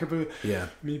remarkable. Yeah.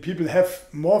 I mean, people have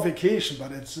more vacation,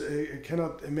 but it's I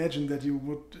cannot imagine that you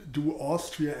would do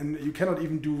Austria, and you cannot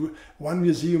even do one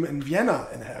museum in Vienna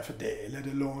in half a day, let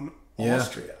alone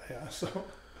Austria. Yeah. So.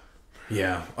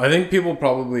 Yeah, I think people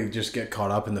probably just get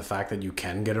caught up in the fact that you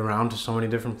can get around to so many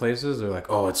different places. They're like,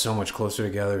 oh, it's so much closer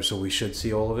together, so we should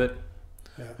see all of it.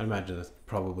 Yeah. I imagine that's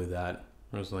probably that.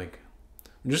 It was like,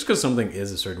 just because something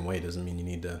is a certain way doesn't mean you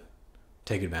need to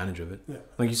take advantage of it. Yeah.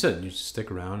 Like you said, you just stick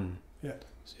around and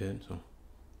see it. So,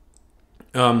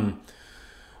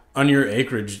 on your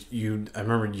acreage, I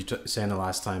remember you saying the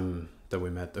last time that we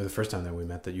met, or the first time that we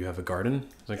met, that you have a garden.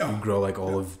 It's like you grow like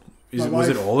all of. Was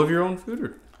it all of your own food,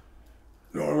 or?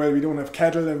 No, well, we don't have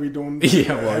cattle and we don't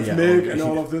have milk and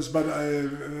all of this. But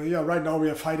right now we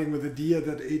are fighting with a deer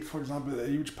that ate, for example, a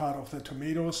huge part of the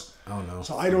tomatoes. Oh no!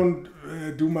 So I don't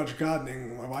do much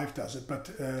gardening. My wife does it, but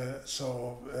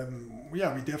we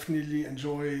definitely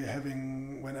enjoy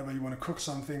having, whenever you want to cook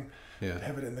something,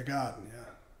 have it in the garden.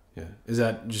 Yeah. Yeah. Is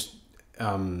that just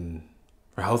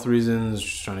for health reasons?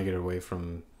 Just trying to get away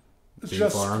from. It's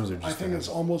just, farms, or just I think it's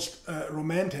almost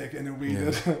romantic in a way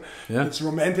that it's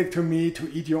romantic to me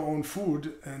to eat your own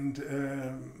food, and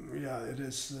it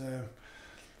is.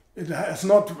 It has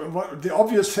not the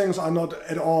obvious things are not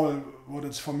at all what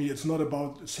it's for me. It's not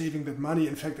about saving that money.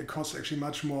 In fact, it costs actually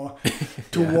much more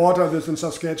to water this in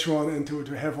Saskatchewan and to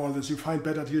have all this. You find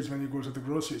better deals when you go to the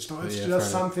grocery store. It's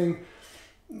just something.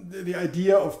 The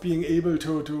idea of being able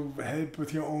to help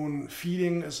with your own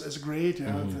feeding is great.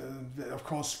 Yeah, of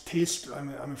course, taste.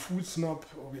 I'm a food snob,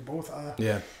 or we both are.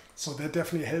 Yeah. So that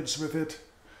definitely helps with it.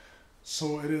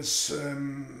 So it is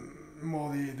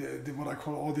more the what I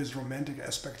call all these romantic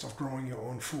aspects of growing your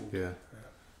own food. Yeah.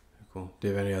 Cool. Do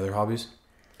you have any other hobbies?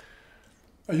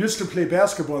 I used to play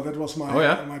basketball. That was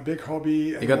my big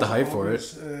hobby. You got the height for it.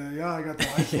 I got the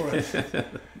height for it.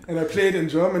 And I played in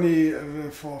Germany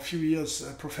for a few years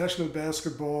professional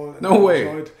basketball. And no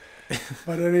way.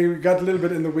 But then it got a little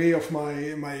bit in the way of my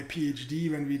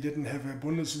PhD when we didn't have a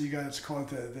Bundesliga. It's called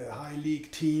the high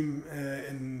league team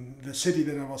in the city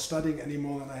that I was studying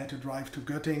anymore. And I had to drive to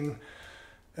Göttingen.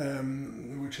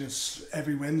 Which is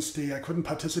every Wednesday. I couldn't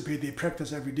participate. They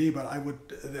practice every day, but I would.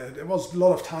 There was a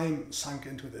lot of time sunk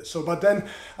into this. So, but then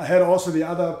I had also the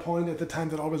other point at the time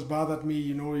that always bothered me.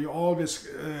 You know, you always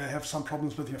have some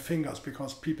problems with your fingers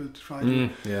because people try to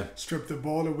strip the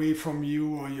ball away from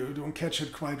you, or you don't catch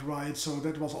it quite right. So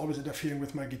that was always interfering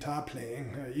with my guitar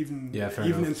playing.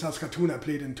 Even in Saskatoon, I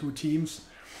played in 2 teams.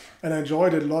 And I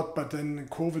enjoyed it a lot, but then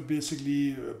COVID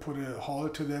basically put a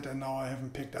halt to that, and now I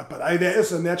haven't picked up. But there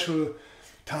is a natural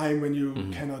time when you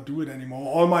cannot do it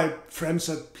anymore. All my friends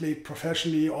that played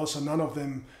professionally, also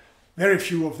very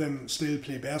few of them still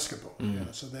play basketball.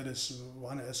 So that is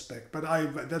one aspect. But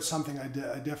that's something I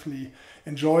definitely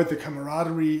enjoyed, the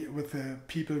camaraderie with the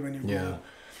people when you go.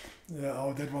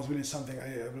 That was really something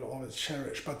I will always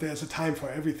cherish. But there's a time for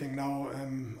everything now.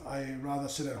 I rather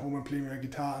sit at home and play my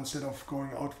guitar instead of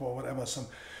going out for whatever.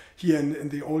 Here in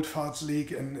the Old Farts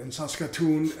League in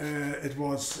Saskatoon, it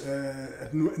was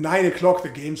at 9 o'clock the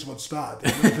games would start.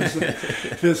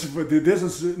 This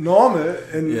is normal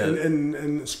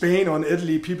in Spain or in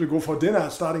Italy. People go for dinner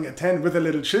starting at 10 with the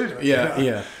little children.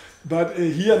 Yeah. But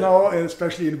here now,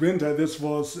 especially in winter, this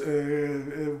was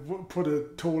put a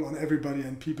toll on everybody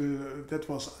and people. That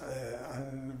was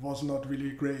not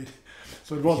really great.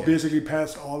 So it was basically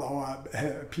past all our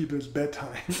people's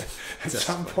bedtime at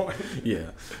some point.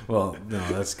 Yeah. Well, no,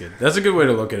 that's good. That's a good way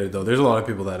to look at it, though. There's a lot of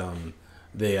people that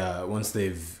they once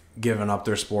they've given up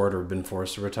their sport or been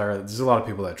forced to retire, there's a lot of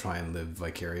people that try and live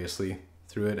vicariously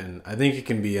through it, and I think it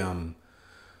can be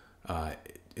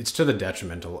it's to the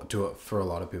detriment for a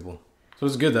lot of people. So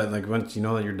it's good that once you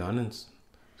know that you're done, it's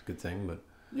a good thing, but.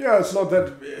 Yeah, it's not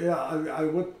that. Yeah, I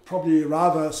would probably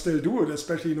rather still do it,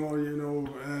 especially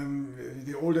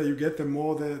the older you get, the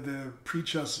more the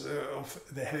preachers of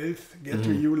the health get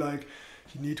to you. Like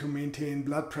you need to maintain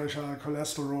blood pressure,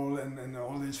 cholesterol, and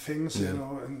all these things.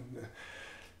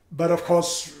 But of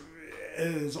course,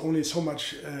 there's only so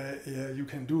much you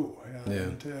can do.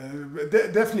 And,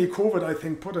 definitely, COVID I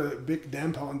think put a big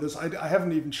damper on this. I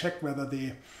haven't even checked whether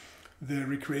the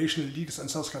recreational leagues in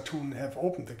Saskatoon have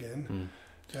opened again.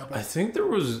 Yeah, I think there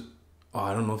was.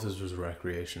 I don't know if this was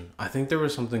recreation. I think there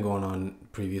was something going on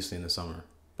previously in the summer,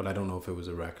 but I don't know if it was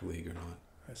a rec league or not.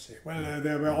 I see. Well,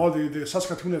 there were all the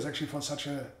Saskatoon is actually for such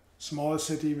a small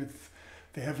city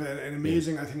they have an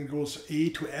amazing. I think it goes A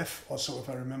to F or so if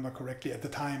I remember correctly. At the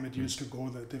time, it used to go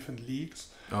the different leagues.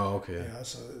 Oh, okay. Yeah.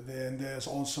 So then there's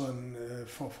also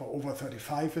for over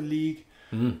 35 a league.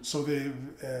 So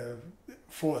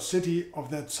for a city of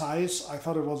that size, I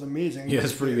thought it was amazing. Yeah,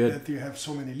 it's pretty good that you have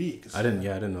so many leagues. I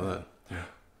didn't know that. Yeah.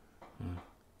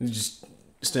 You just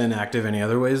staying active any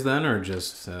other ways then, or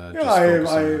just?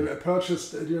 I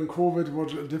purchased during COVID. It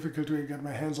was difficult to get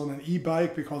my hands on an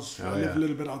e-bike because I live a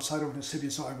little bit outside of the city,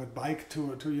 so I would bike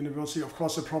to university. Of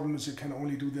course, the problem is you can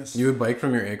only do this. You would bike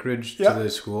from your acreage to the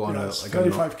school on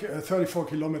 34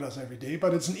 kilometers every day,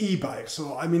 but it's an e-bike,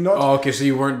 so I mean not. Oh, okay. So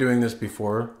you weren't doing this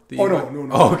before? No.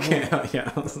 Oh, okay. No.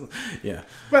 Yeah.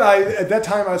 But at that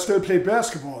time I still played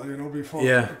basketball. Before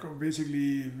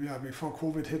before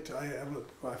COVID hit.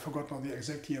 I forgot now the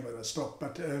exact year when I stopped,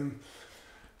 but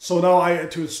so now I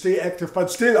had to stay active, but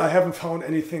still I haven't found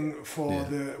anything for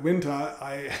the winter.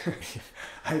 My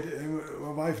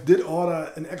wife did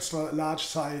order an extra large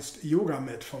sized yoga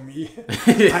mat for me.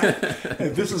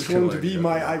 This is going to be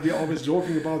we're always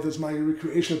joking about this, my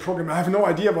recreational program. I have no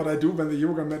idea what I do when the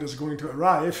yoga mat is going to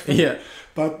arrive. Yeah.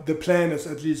 But the plan is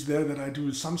at least there that I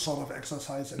do some sort of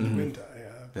exercise in the winter.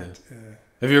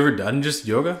 Have you ever done just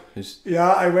yoga?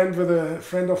 Yeah, I went with a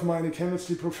friend of mine, a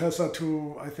chemistry professor,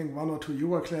 to I think 1 or 2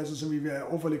 yoga classes, and we were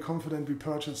overly confident. We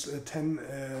purchased a 10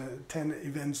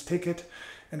 events ticket,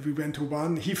 and we went to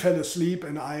one. He fell asleep,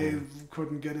 and I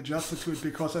couldn't get adjusted to it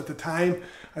because at the time,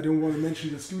 I don't want to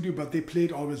mention the studio, but they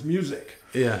played always music.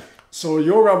 Yeah. So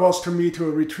yoga was to me to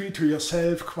a retreat to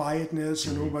yourself, quietness,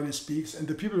 nobody speaks. And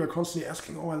the people were constantly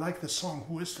asking, I like this song.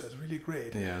 Who is that? Really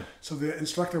great. Yeah. So the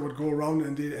instructor would go around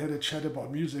and they had a chat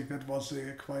about music. That was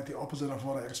quite the opposite of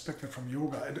what I expected from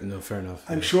yoga. No, fair enough.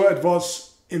 I'm sure it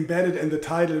was embedded in the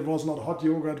title. It was not hot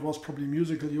yoga. It was probably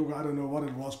musical yoga. I don't know what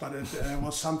it was, but it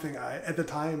was something at the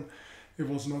time, it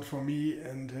was not for me.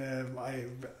 And I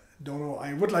don't know.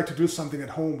 I would like to do something at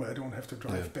home where I don't have to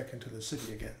drive back into the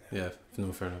city again. Yeah,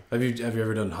 no, fair enough. Have you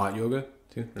ever done hot yoga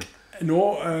too?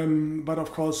 No, but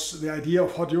of course the idea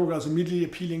of hot yoga is immediately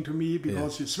appealing to me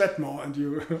because you sweat more and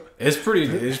you. It's pretty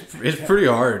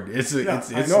hard.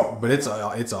 I know. But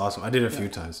it's awesome. I did it a few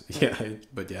times. Yeah,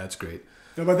 but it's great.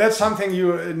 Yeah, but that's something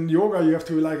in yoga you have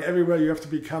to everywhere you have to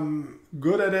become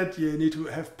good at it. You need to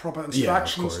have proper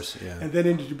instructions, of course, and then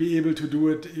you need to be able to do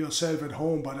it yourself at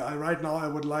home. But right now I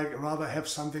would rather have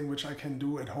something which I can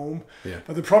do at home. Yeah.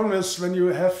 But the problem is when you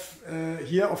have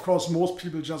here, of course, most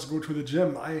people just go to the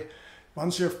gym.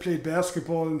 Once you have played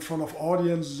basketball in front of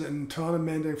audiences and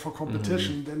tournament and for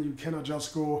competition, then you cannot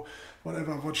just go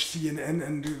watch CNN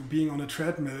and being on a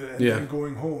treadmill and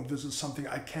going home. This is something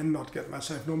I cannot get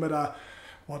myself, no matter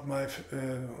what my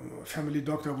family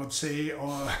doctor would say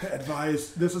or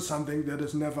advise. This is something that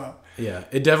is never. Yeah,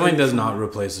 it definitely does not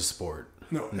replace a sport.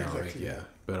 No, exactly.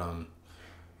 But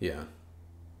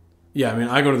Yeah, I mean,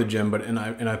 I go to the gym, but and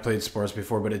I played sports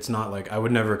before, but it's not like I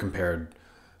would never compare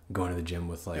going to the gym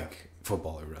with like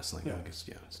football or wrestling. Yeah. Like it's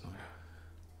not.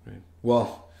 Right.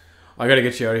 Well, I got to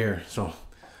get you out of here. So,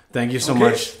 thank you so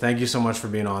much. Thank you so much for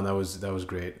being on. That was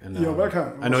great. And you're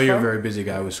welcome. I know you're a very busy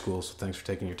guy with school, so thanks for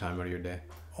taking your time out of your day.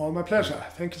 All my pleasure.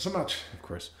 Thank you so much. Of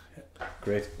course.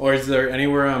 Great. Or is there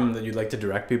anywhere that you'd like to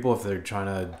direct people if they're trying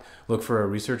to look for a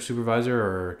research supervisor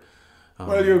or?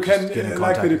 Well, you can,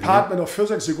 like the Department of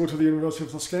Physics, you go to the University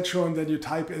of Saskatchewan, and then you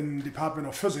type in Department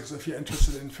of Physics. If you're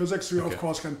interested in physics, you of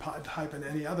course can type in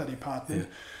any other department.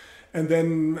 Yeah. And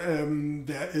then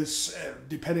there is,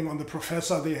 depending on the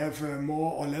professor, they have a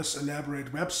more or less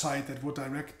elaborate website that would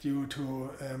direct you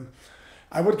to...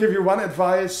 I would give you one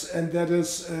advice, and that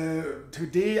is,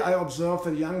 today I observe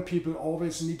that young people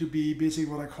always need to be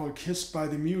basically what I call kissed by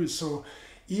the muse. So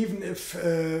even if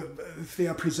they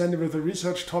are presented with a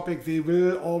research topic, they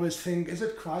will always think, is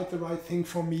it quite the right thing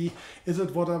for me? Is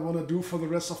it what I want to do for the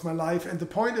rest of my life? And the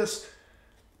point is,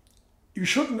 you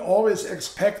shouldn't always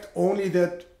expect only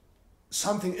that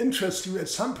something interests you. At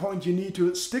some point, you need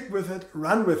to stick with it,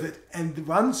 run with it. And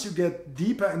once you get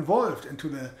deeper involved into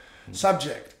the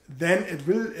subject, then it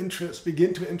will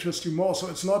begin to interest you more. So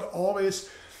it's not always,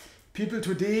 people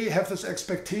today have this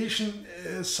expectation,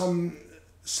 some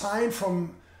sign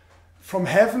from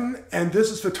heaven, and this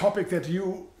is the topic that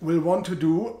you will want to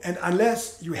do. And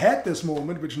unless you had this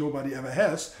moment, which nobody ever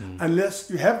has, unless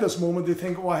you have this moment, they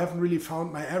think, oh, I haven't really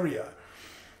found my area.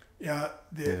 Yeah,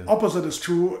 the opposite is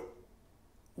true.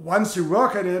 Once you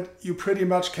work at it, you pretty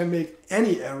much can make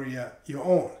any area your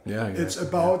own. Yeah, exactly. It's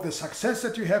about the success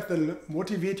that you have that will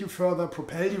motivate you further,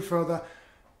 propel you further,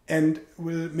 and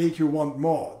will make you want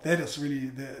more. That is really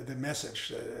the message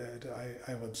that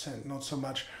I would send. Not so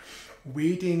much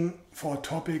waiting for a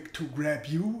topic to grab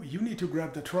you. You need to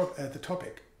grab the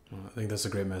topic. Well, I think that's a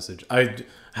great message. I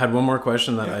had one more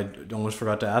question that I almost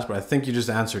forgot to ask, but I think you just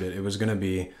answered it. It was going to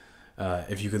be,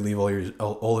 if you could leave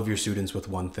all of your students with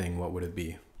one thing, what would it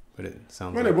be? But it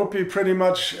sounds it would be pretty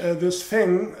much this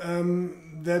thing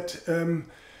that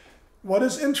what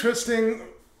is interesting,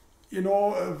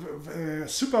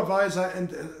 supervisor and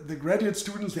the graduate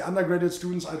students, the undergraduate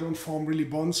students, I don't form really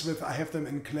bonds with. I have them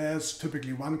in class,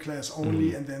 typically one class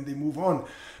only, and then they move on.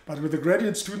 But with the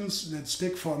graduate students that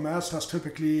stick for a master's,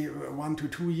 typically 1 to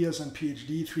 2 years, and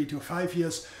PhD 3 to 5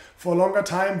 years, for a longer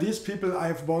time, these people I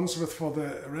have bonds with for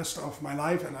the rest of my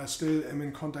life, and I still am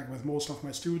in contact with most of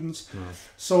my students.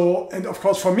 So, and of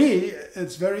course for me,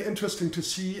 it's very interesting to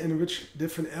see in which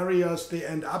different areas they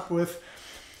end up with.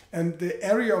 And the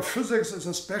area of physics is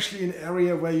especially an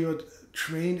area where you're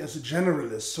trained as a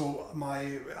generalist. So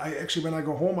I actually, when I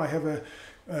go home, I have a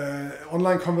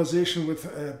online conversation with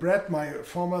Brett, my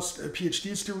former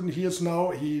PhD student.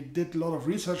 He did a lot of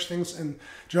research things in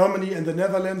Germany and the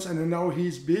Netherlands, and now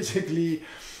he's basically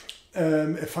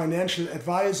a financial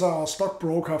advisor or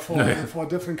stockbroker for a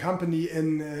different company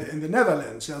in the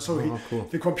Netherlands. Yeah, so cool.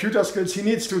 The computer skills he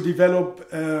needs to develop.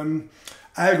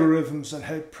 Algorithms that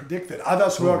help predict it.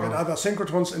 Others work at other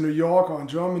synchrotrons in New York or in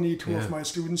Germany, two of my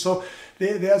students. So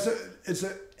it's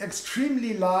an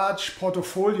extremely large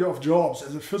portfolio of jobs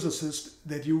as a physicist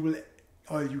that you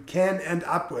can end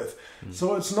up with.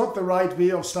 So it's not the right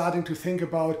way of starting to think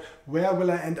about where will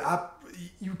I end up.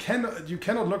 You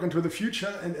cannot look into the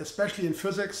future, and especially in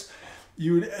physics,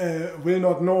 you will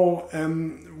not know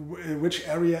which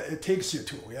area it takes you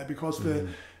to. Yeah, because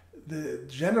the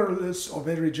generalist or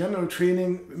very general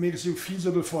training makes you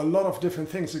feasible for a lot of different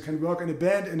things. You can work in a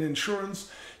band, in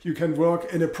insurance, you can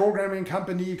work in a programming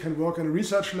company, you can work in a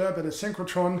research lab at a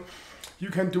synchrotron. You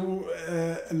can do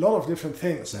a lot of different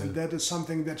things, and that is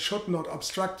something that should not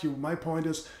obstruct you. My point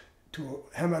is to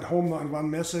hammer it home on one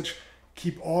message: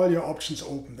 keep all your options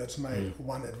open. That's my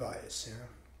one advice. Yeah.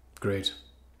 Great.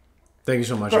 Thank you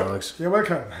so much, Alex. You're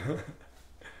welcome.